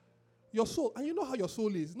media. Your soul, and you know how your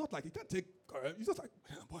soul is. It's not like you can't take, it's just like,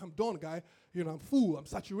 boy, I'm done, guy. You know, I'm full. I'm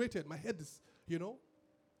saturated. My head is, you know.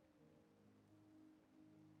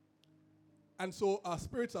 And so our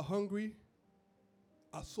spirits are hungry.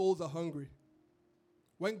 Our souls are hungry.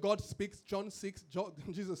 When God speaks, John 6,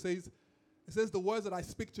 Jesus says, it says, the words that I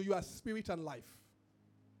speak to you are spirit and life.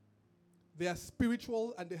 They are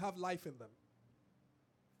spiritual and they have life in them.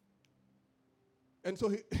 And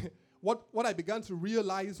so what I began to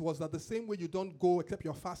realize was that the same way you don't go except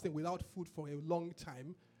you're fasting without food for a long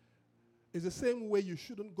time is the same way you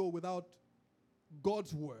shouldn't go without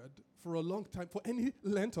God's word for a long time. For any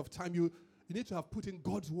length of time, you need to have put in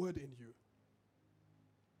God's word in you.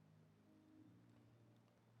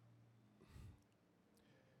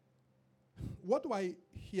 What do I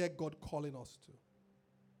hear God calling us to?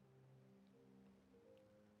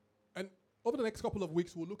 And over the next couple of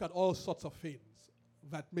weeks, we'll look at all sorts of things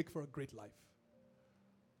that make for a great life.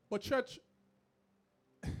 But church,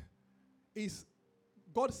 is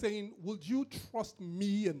God saying, would you trust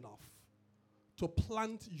me enough to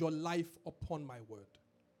plant your life upon my word?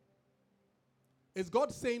 Is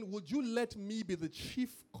God saying, would you let me be the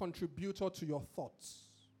chief contributor to your thoughts?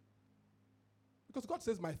 Because God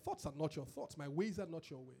says, my thoughts are not your thoughts. My ways are not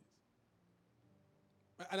your ways.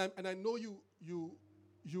 And I know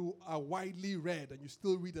you are widely read and you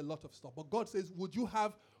still read a lot of stuff. But God says, would you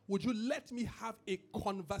let me have a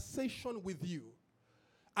conversation with you?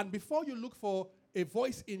 And before you look for a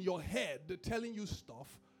voice in your head telling you stuff,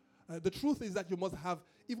 the truth is that you must have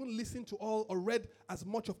even listened to all or read as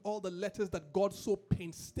much of all the letters that God so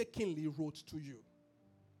painstakingly wrote to you.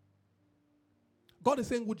 God is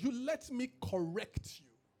saying, would you let me correct you?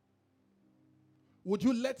 Would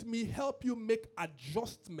you let me help you make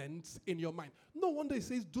adjustments in your mind? No wonder he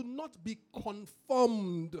says, do not be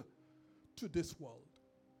conformed to this world.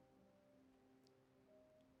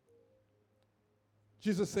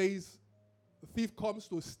 Jesus says, the thief comes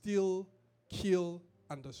to steal, kill,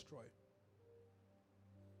 and destroy.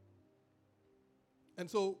 And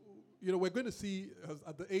so, we're going to see,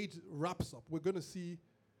 as the age wraps up, we're going to see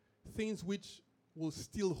things which will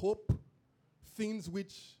steal hope, things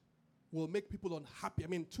which will make people unhappy.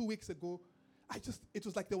 2 weeks ago, it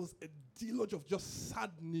was like there was a deluge of just sad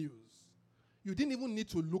news. You didn't even need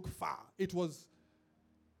to look far. It was,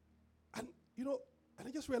 and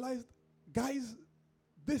I just realized, guys,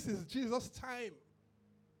 this is Jesus' time.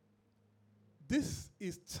 This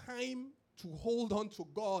is time to hold on to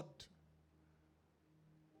God.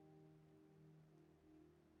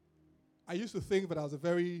 I used to think that I was a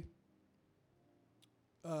very,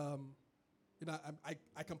 I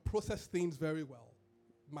can process things very well,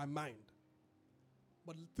 my mind.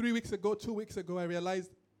 But 2 weeks ago, I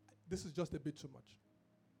realized this is just a bit too much.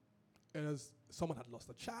 As someone had lost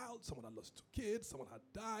a child, someone had lost 2 kids, someone had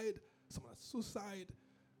died, someone had suicide.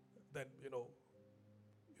 Then,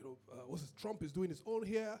 Trump is doing his own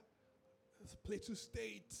here. It's Plateau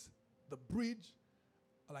State, the bridge.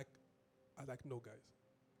 I like, no, guys.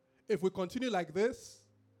 If we continue like this,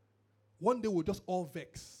 one day we'll just all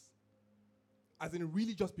vex. As in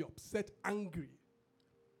really just be upset, angry.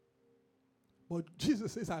 But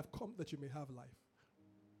Jesus says, I have come that you may have life.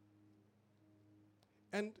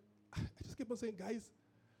 And I just keep on saying, guys,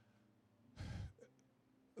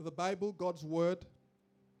 the Bible, God's word,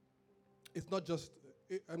 it's not just,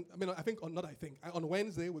 on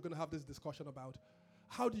Wednesday we're going to have this discussion about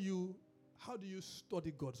how do you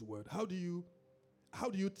study God's word? How do you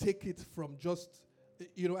take it from just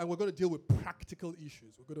and we're going to deal with practical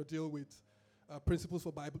issues. We're going to deal with principles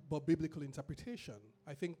for biblical interpretation.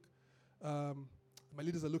 I think my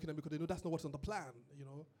leaders are looking at me because they know that's not what's on the plan,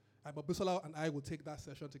 And Babusala and I will take that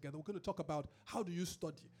session together. We're going to talk about how do you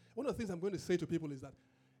study. One of the things I'm going to say to people is that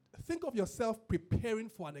think of yourself preparing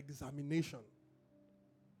for an examination,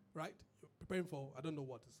 right? You're preparing for, I don't know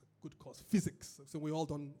what is a good course, physics. So we all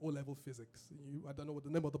done O-level physics. I don't know what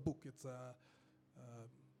the name of the book. It's,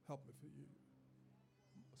 help me.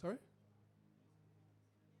 Sorry?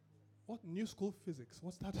 What? New School Physics.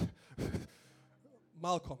 What's that?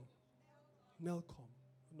 Nelcom. No,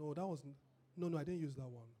 that wasn't. No, I didn't use that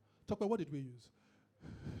one. Talk about what did we use?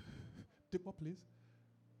 Dip up, please.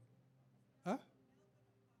 Huh?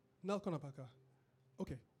 Nelcon Apaka.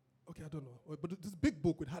 Okay, I don't know. But this big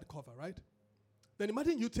book with hardcover, right? Then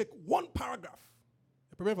imagine you take one paragraph.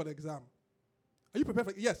 You're preparing for the exam. Are you prepared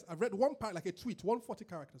for it? Yes, I've read one paragraph, like a tweet, 140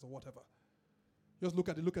 characters or whatever. Just look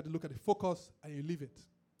at it, focus, and you leave it.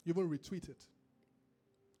 You even retweet it.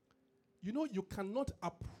 You cannot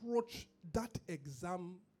approach that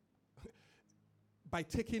exam by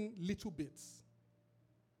taking little bits.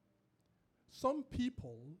 Some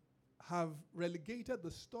people have relegated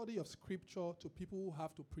the study of scripture to people who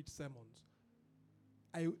have to preach sermons.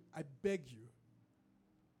 I beg you,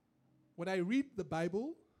 when I read the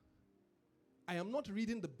Bible, I am not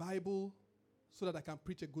reading the Bible so that I can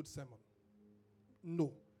preach a good sermon.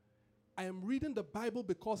 No. I am reading the Bible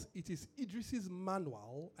because it is Idris's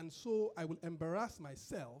manual, and so I will embarrass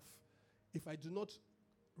myself if I do not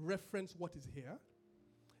reference what is here.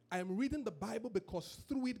 I am reading the Bible because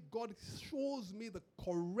through it, God shows me the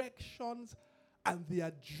corrections and the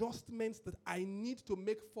adjustments that I need to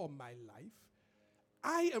make for my life.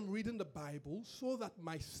 I am reading the Bible so that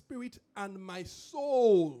my spirit and my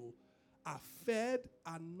soul are fed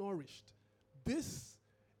and nourished. This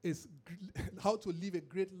is how to live a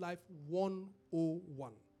great life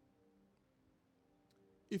 101.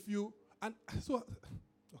 Okay,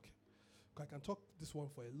 I can talk this one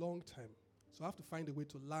for a long time. So I have to find a way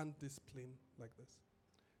to land this plane like this.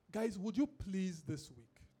 Guys, would you please this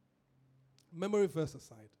week, memory verse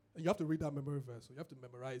aside, and you have to read that memory verse, so you have to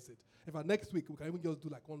memorize it. In fact, next week, we can even just do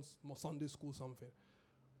like one more Sunday school something.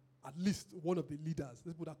 At least one of the leaders,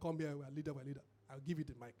 these people that come here, we're leader. I'll give you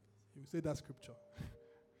the mic. You say that scripture.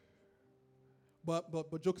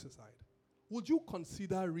 But jokes aside, would you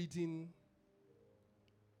consider reading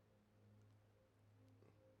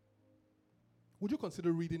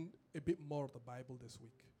a bit more of the Bible this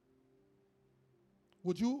week?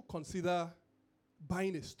 Would you consider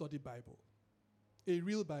buying a study Bible? A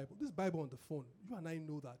real Bible. This Bible on the phone, you and I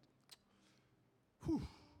know that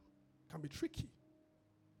can be tricky.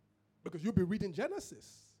 Because you'll be reading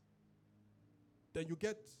Genesis. Then you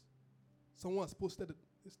get someone has posted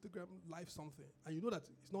Instagram live something, and you know that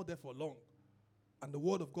it's not there for long, and the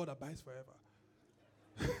word of God abides forever.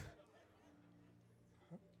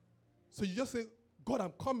 So you just say, God,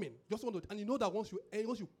 I'm coming. Just want to, and you know that once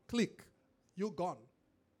you click, you're gone.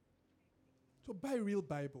 So buy a real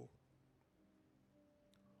Bible.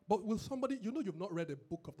 But will somebody, you've not read a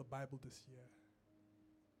book of the Bible this year.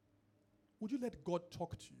 Would you let God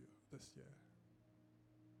talk to you this year?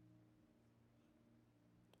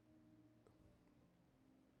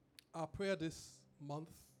 Our prayer this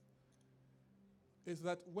month is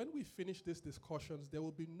that when we finish these discussions, there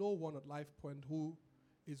will be no one at Life Point who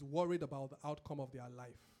is worried about the outcome of their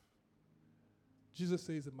life. Jesus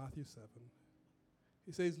says in Matthew 7,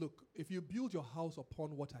 he says, look, if you build your house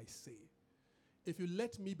upon what I say, if you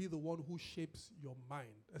let me be the one who shapes your mind,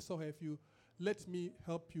 so if you let me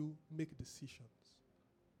help you make decisions.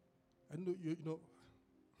 And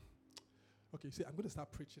okay, see, I'm going to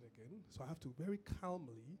start preaching again, so I have to very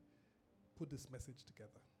calmly put this message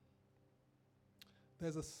together.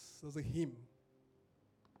 There's a hymn.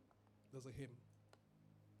 There's a hymn.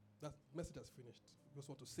 That message has finished. We just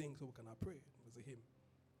want to sing so we can now pray. There's a hymn.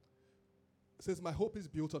 It says, my hope is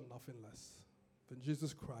built on nothing less than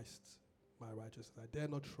Jesus Christ, my righteousness. I dare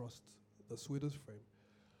not trust the sweetest frame,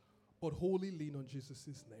 but wholly lean on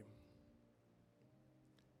Jesus' name.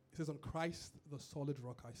 It says, on Christ, the solid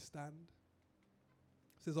rock I stand.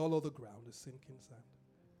 It says, all other ground is sinking sand.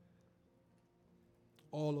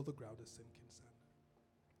 All other ground is sinking sand.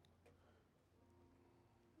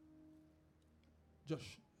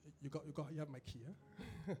 Josh, you have my key,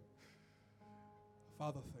 yeah?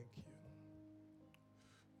 Father, thank you.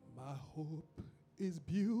 My hope is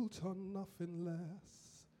built on nothing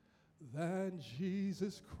less than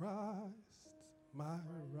Jesus Christ, my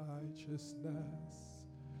righteousness.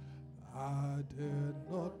 I dare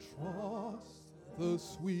not trust the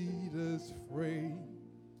sweetest frame,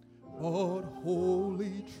 but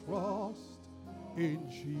wholly trust in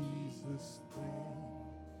Jesus' name.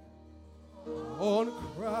 On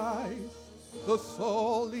Christ, the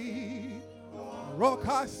solid rock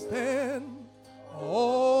I stand.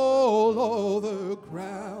 All other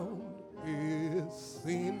ground is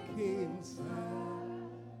sinking sand.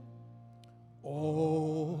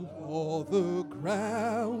 All other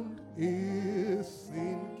ground is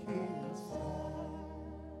sinking sand.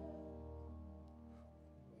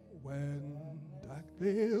 When dark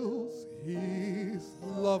veils his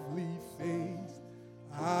lovely face,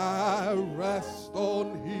 I rest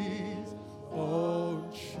on his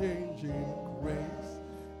unchanging grace.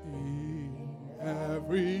 In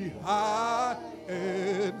every high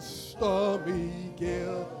and stormy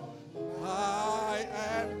gale, high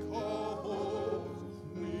and cold,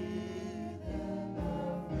 within the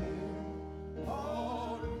veil,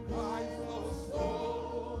 on Christ the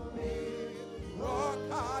solid rock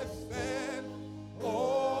I stand.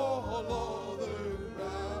 All other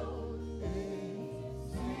ground is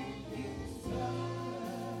sinking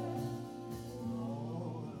sand.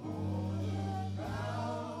 All other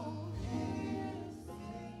ground is sinking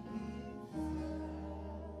sand.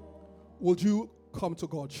 Would you come to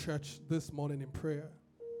God, church, this morning in prayer?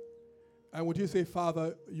 And would you say,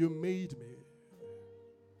 Father, you made me?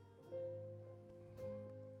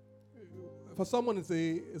 For someone,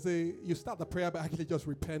 you start the prayer by actually just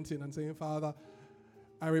repenting and saying, Father,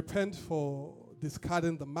 I repent for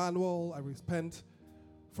discarding the manual. I repent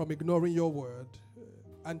from ignoring your word.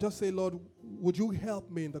 And just say, Lord, would you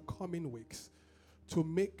help me in the coming weeks to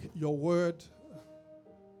make your word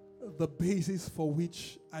the basis for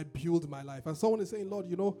which I build my life? And someone is saying, Lord,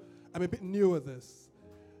 you know, I'm a bit new at this,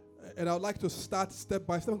 and I would like to start step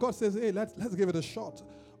by step. And God says, hey, let's give it a shot.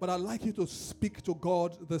 But I'd like you to speak to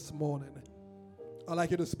God this morning. I'd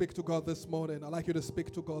like you to speak to God this morning. I'd like you to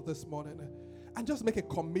speak to God this morning. And just make a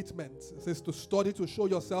commitment. It says to study, to show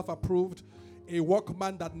yourself approved, a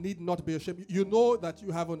workman that need not be ashamed. You know that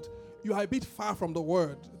you are a bit far from the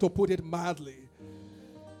word, to put it mildly.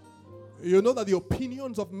 You know that the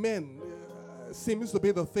opinions of men seems to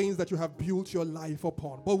be the things that you have built your life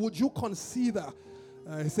upon. But would you consider,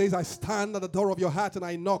 it says, I stand at the door of your heart and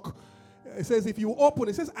I knock. It says, if you open,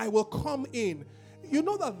 it says, I will come in. You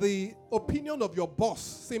know that the opinion of your boss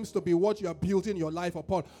seems to be what you are building your life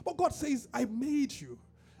upon. But God says, I made you.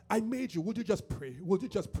 I made you. Would you just pray? Would you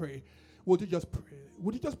just pray? Would you just pray?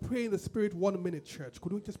 Would you just pray in the Spirit 1 minute, church?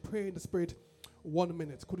 Could we just pray in the Spirit 1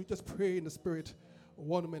 minute? Could you just pray in the Spirit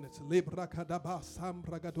 1 minute? Lebrakadaba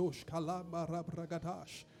sambragadosh kalama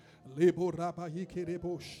rabragadash. Lebo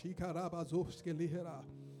rabahikerebo shikarabazoske lihera.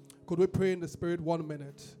 Could we pray in the Spirit 1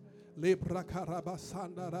 minute? Lebrakaraba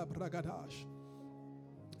sanda rabragadash.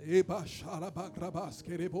 Eba sharabagrabas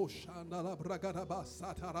kerebo shanda rabragadaba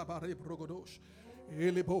sataraba rebrogodosh.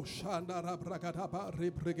 Elebo shanda rabragadaba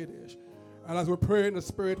rebregedesh. And as we pray in the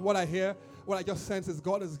Spirit, what I just sense is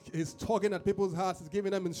God is tugging at people's hearts. He's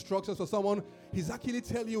giving them instructions for someone. He's actually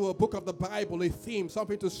telling you a book of the Bible, a theme,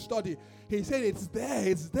 something to study. He's saying it's there,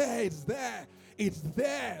 it's there, it's there, it's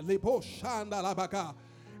there. And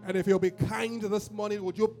if you'll be kind this morning,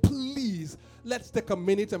 would you please, let's take a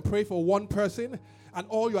minute and pray for one person. And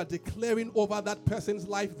all you are declaring over that person's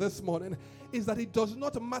life this morning is that it does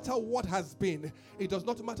not matter what has been. It does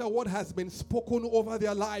not matter what has been spoken over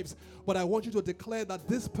their lives. But I want you to declare that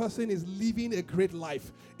this person is living a great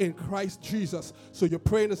life in Christ Jesus. So you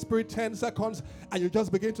pray in the Spirit 10 seconds and you just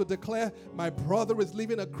begin to declare, my brother is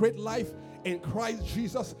living a great life in Christ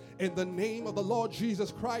Jesus, in the name of the Lord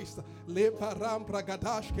Jesus Christ. Would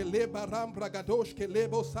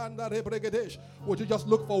you just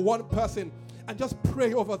look for one person and just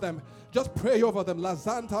pray over them? Just pray over them.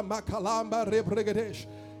 Lazanta makalamba rebregedesh.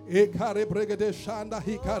 Eka rebregedesh shanda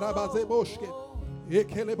hikarabazeboshke.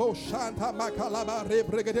 Ekelebo shanta makalaba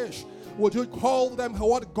rebregedesh. Would you call them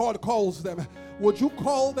what God calls them? Would you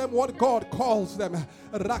call them what God calls them?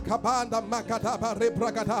 Rakabanda makadaba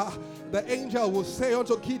rebragada. The angel will say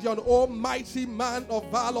unto Gideon, O mighty man of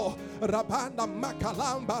valor, Rabanda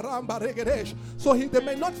makalamba ramba regedesh. So they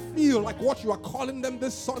may not feel like what you are calling them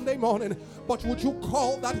this Sunday morning, but would you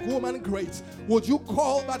call that woman great? Would you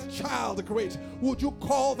call that child great? Would you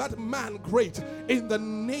call that man great? In the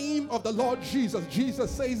name of the Lord Jesus.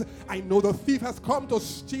 Jesus says, I know the thief has come to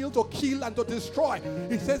steal, to kill, and to destroy.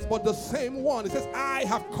 He says, but the same one, he says, I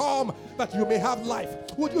have come that you may have life.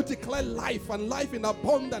 Would you declare life and life in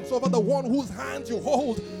abundance over the one whose hands you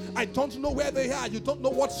hold? I don't know where they are. You don't know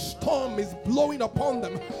what storm is blowing upon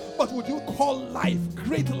them. But would you call life,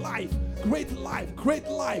 great life, great life, great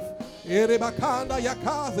life? Erebakanda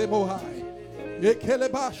yakaze mohai.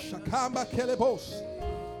 Ekelebash akamba kelebos.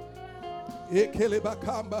 May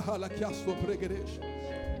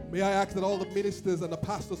I ask that all the ministers and the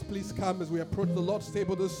pastors please come as we approach the Lord's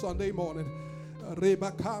table this Sunday morning.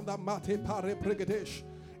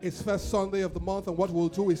 It's first Sunday of the month, and what we'll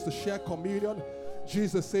do is to share communion.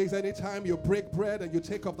 Jesus says anytime you break bread and you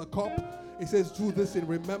take up the cup, he says, do this in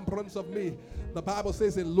remembrance of me. The Bible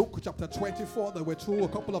says in Luke chapter 24, there were a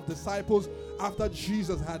couple of disciples after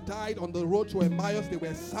Jesus had died on the road to Emmaus. They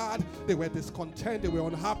were sad, they were discontent, they were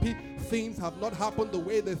unhappy. Things have not happened the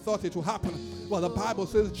way they thought it would happen. Well, the Bible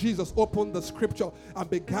says Jesus opened the scripture and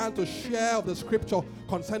began to share the scripture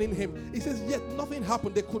concerning him. He says, yet nothing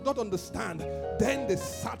happened. They could not understand. Then they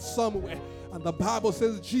sat somewhere. And the Bible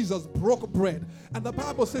says Jesus broke bread. And the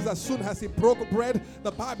Bible says as soon as he broke bread,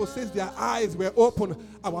 the Bible says their eyes were open.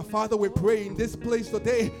 Our Father, we pray in this place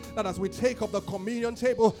today that as we take up the communion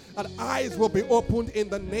table, that eyes will be opened in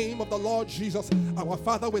the name of the Lord Jesus. Our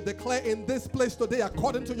Father, we declare in this place today,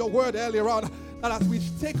 according to your word earlier on, that as we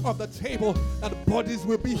take up the table, that bodies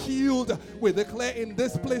will be healed. We declare in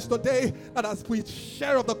this place today that as we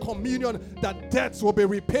share of the communion, that debts will be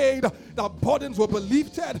repaid, that burdens will be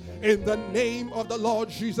lifted in the name of the Lord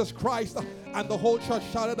Jesus Christ. And the whole church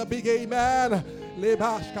shouted a big amen. The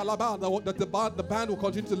band will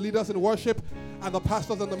continue to lead us in worship, and the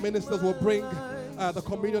pastors and the ministers will bring the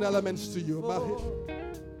communion elements to you.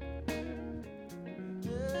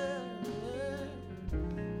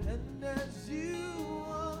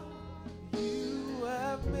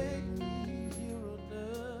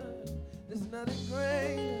 Nothing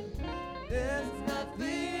greater, there's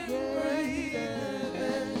nothing greater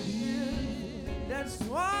than you. That's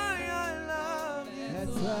why I love you.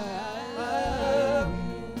 That's why I love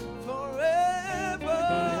you forever.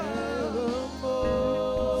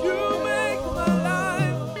 You make my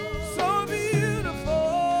life so beautiful.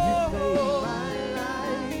 You make my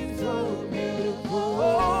life so beautiful.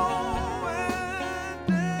 Oh,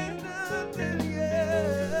 and there's nothing,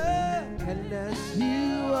 yeah. And that's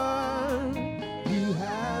you are.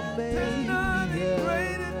 There's nothing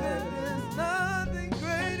greater than this. Nothing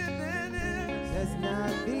greater than this. There's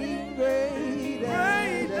nothing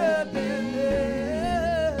greater than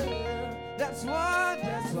this. That's why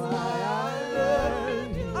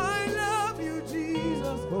I love you,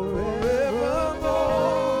 Jesus, forevermore.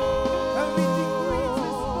 Everything great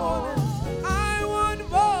this morning. I want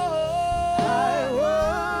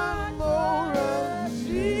more of you.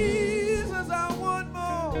 Jesus, I want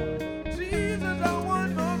more. Jesus, I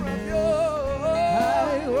want more.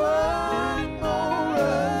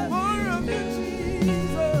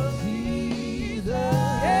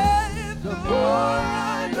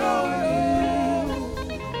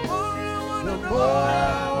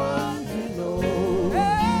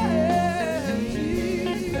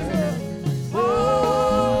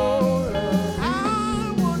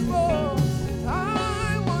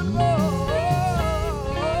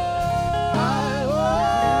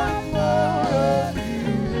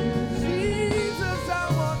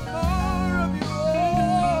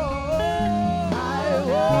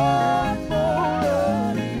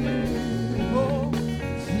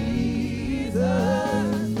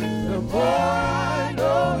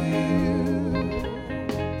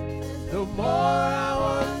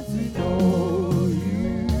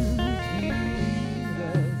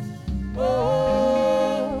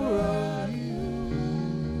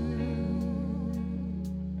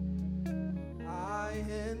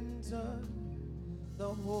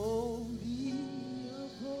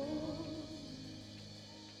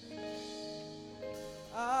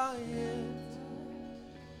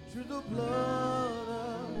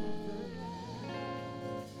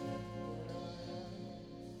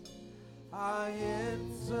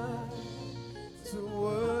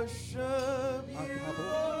 Worship you.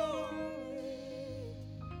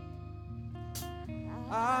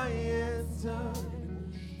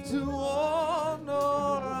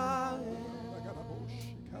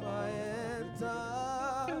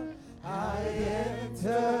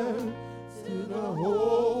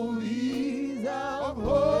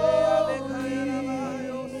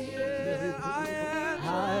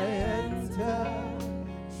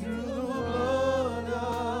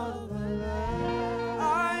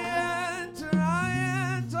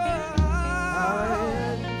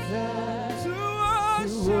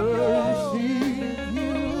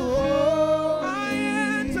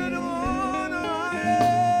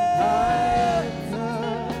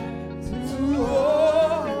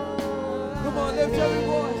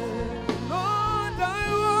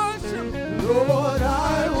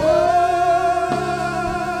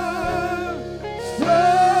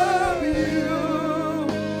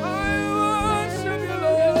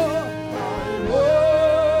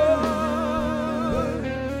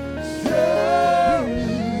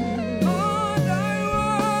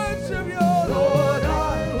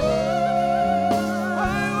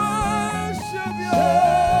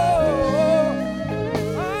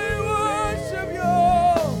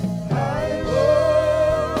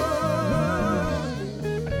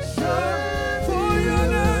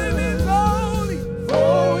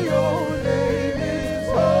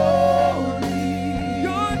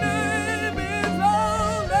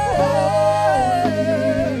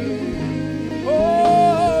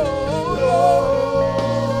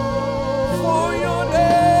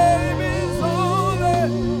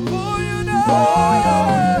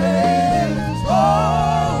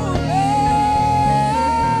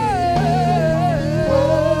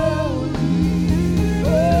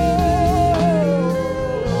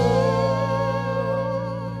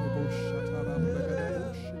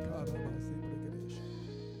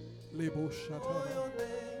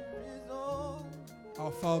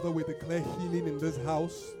 Our Father, we declare healing in this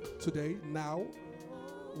house today, now.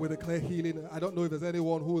 We declare healing. I don't know if there's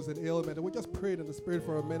anyone who is in ailment. We just prayed in the Spirit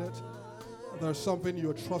for a minute. There's something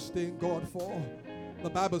you're trusting God for. The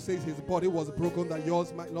Bible says his body was broken that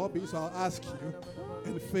yours might not be. So I'll ask you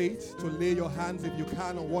in faith to lay your hands, if you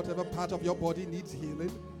can, on whatever part of your body needs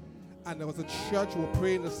healing. And there was a church, we'll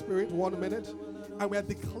pray in the Spirit 1 minute. And we are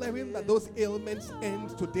declaring that those ailments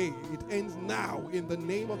end today. It ends now in the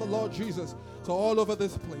name of the Lord Jesus. So all over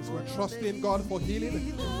this place, we're trusting God for healing.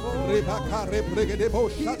 Healing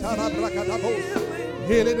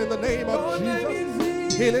in the name of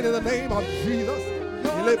Jesus. Healing in the name of Jesus.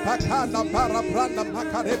 From the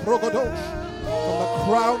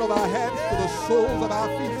crown of our heads to the soles of our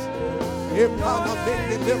feet.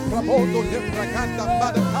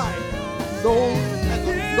 Known and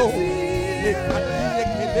unknown. We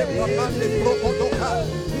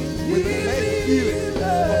declare healing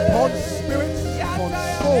upon spirits, upon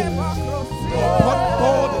souls, upon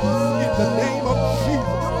bodies in the name of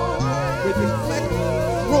Jesus. We declare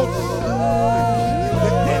growth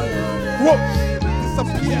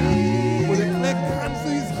disappear. We declare cancer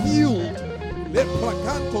is healed.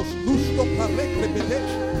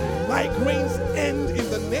 Migraines end in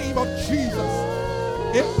the name of Jesus.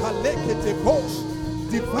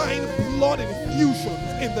 Divine blood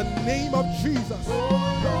infusions in the name of Jesus.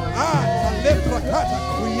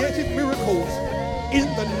 Creative miracles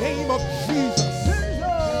in the name of Jesus.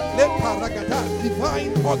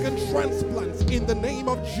 Divine organ transplants in the name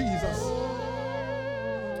of Jesus.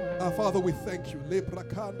 Our Father, we thank you.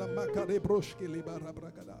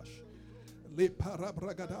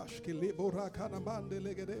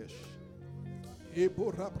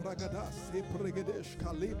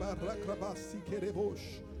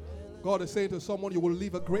 God is saying to someone, you will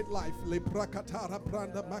live a great life.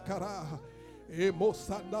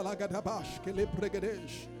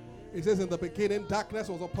 It says in the beginning, darkness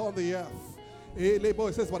was upon the earth.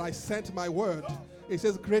 It says, when I sent my word, it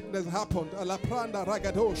says greatness happened.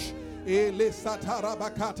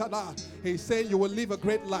 He's saying you will live a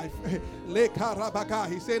great life.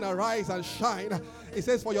 He's saying arise and shine. He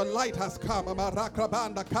says for your light has come. And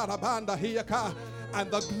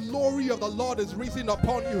the glory of the Lord is risen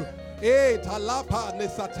upon you. He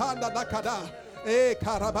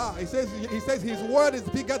says his word is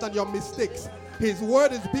bigger than your mistakes. His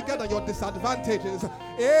word is bigger than your disadvantages.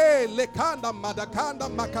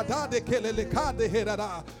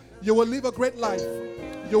 You will live a great life.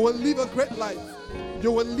 You will live a great life.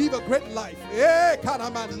 You will live a great life.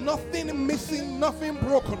 Nothing missing, nothing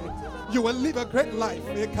broken. You will live a great life.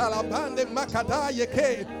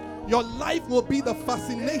 Your life will be the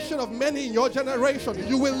fascination of many in your generation.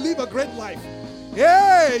 You will live a great life.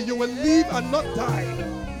 You will live and not die.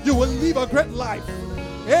 You will live a great life.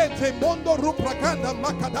 It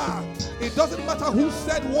doesn't matter who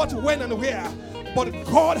said what, when, and where, but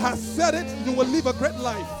God has said it. You will live a great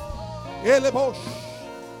life.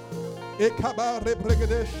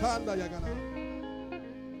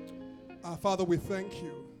 Our Father, we thank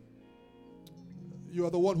you. You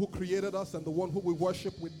are the one who created us and the one who we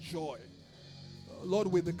worship with joy. Lord,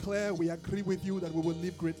 we declare, we agree with you that we will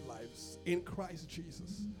live great lives in Christ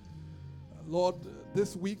Jesus. Lord,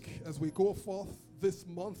 this week as we go forth, this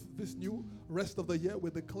month, this new rest of the year,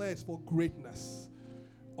 we declare it's for greatness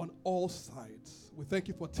on all sides. We thank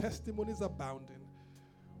you for testimonies abounding.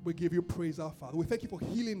 We give you praise, our Father. We thank you for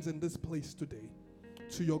healings in this place today.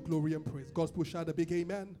 To your glory and praise. God's push out a big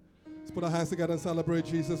amen. Let's put our hands together and celebrate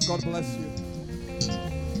Jesus. God bless you.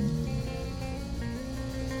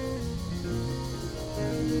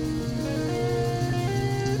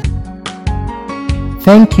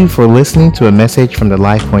 Thank you for listening to a message from the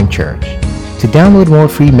LifePoint Church. To download more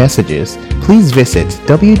free messages, please visit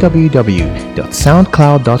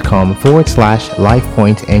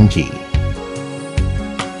www.soundcloud.com/LifePointNG.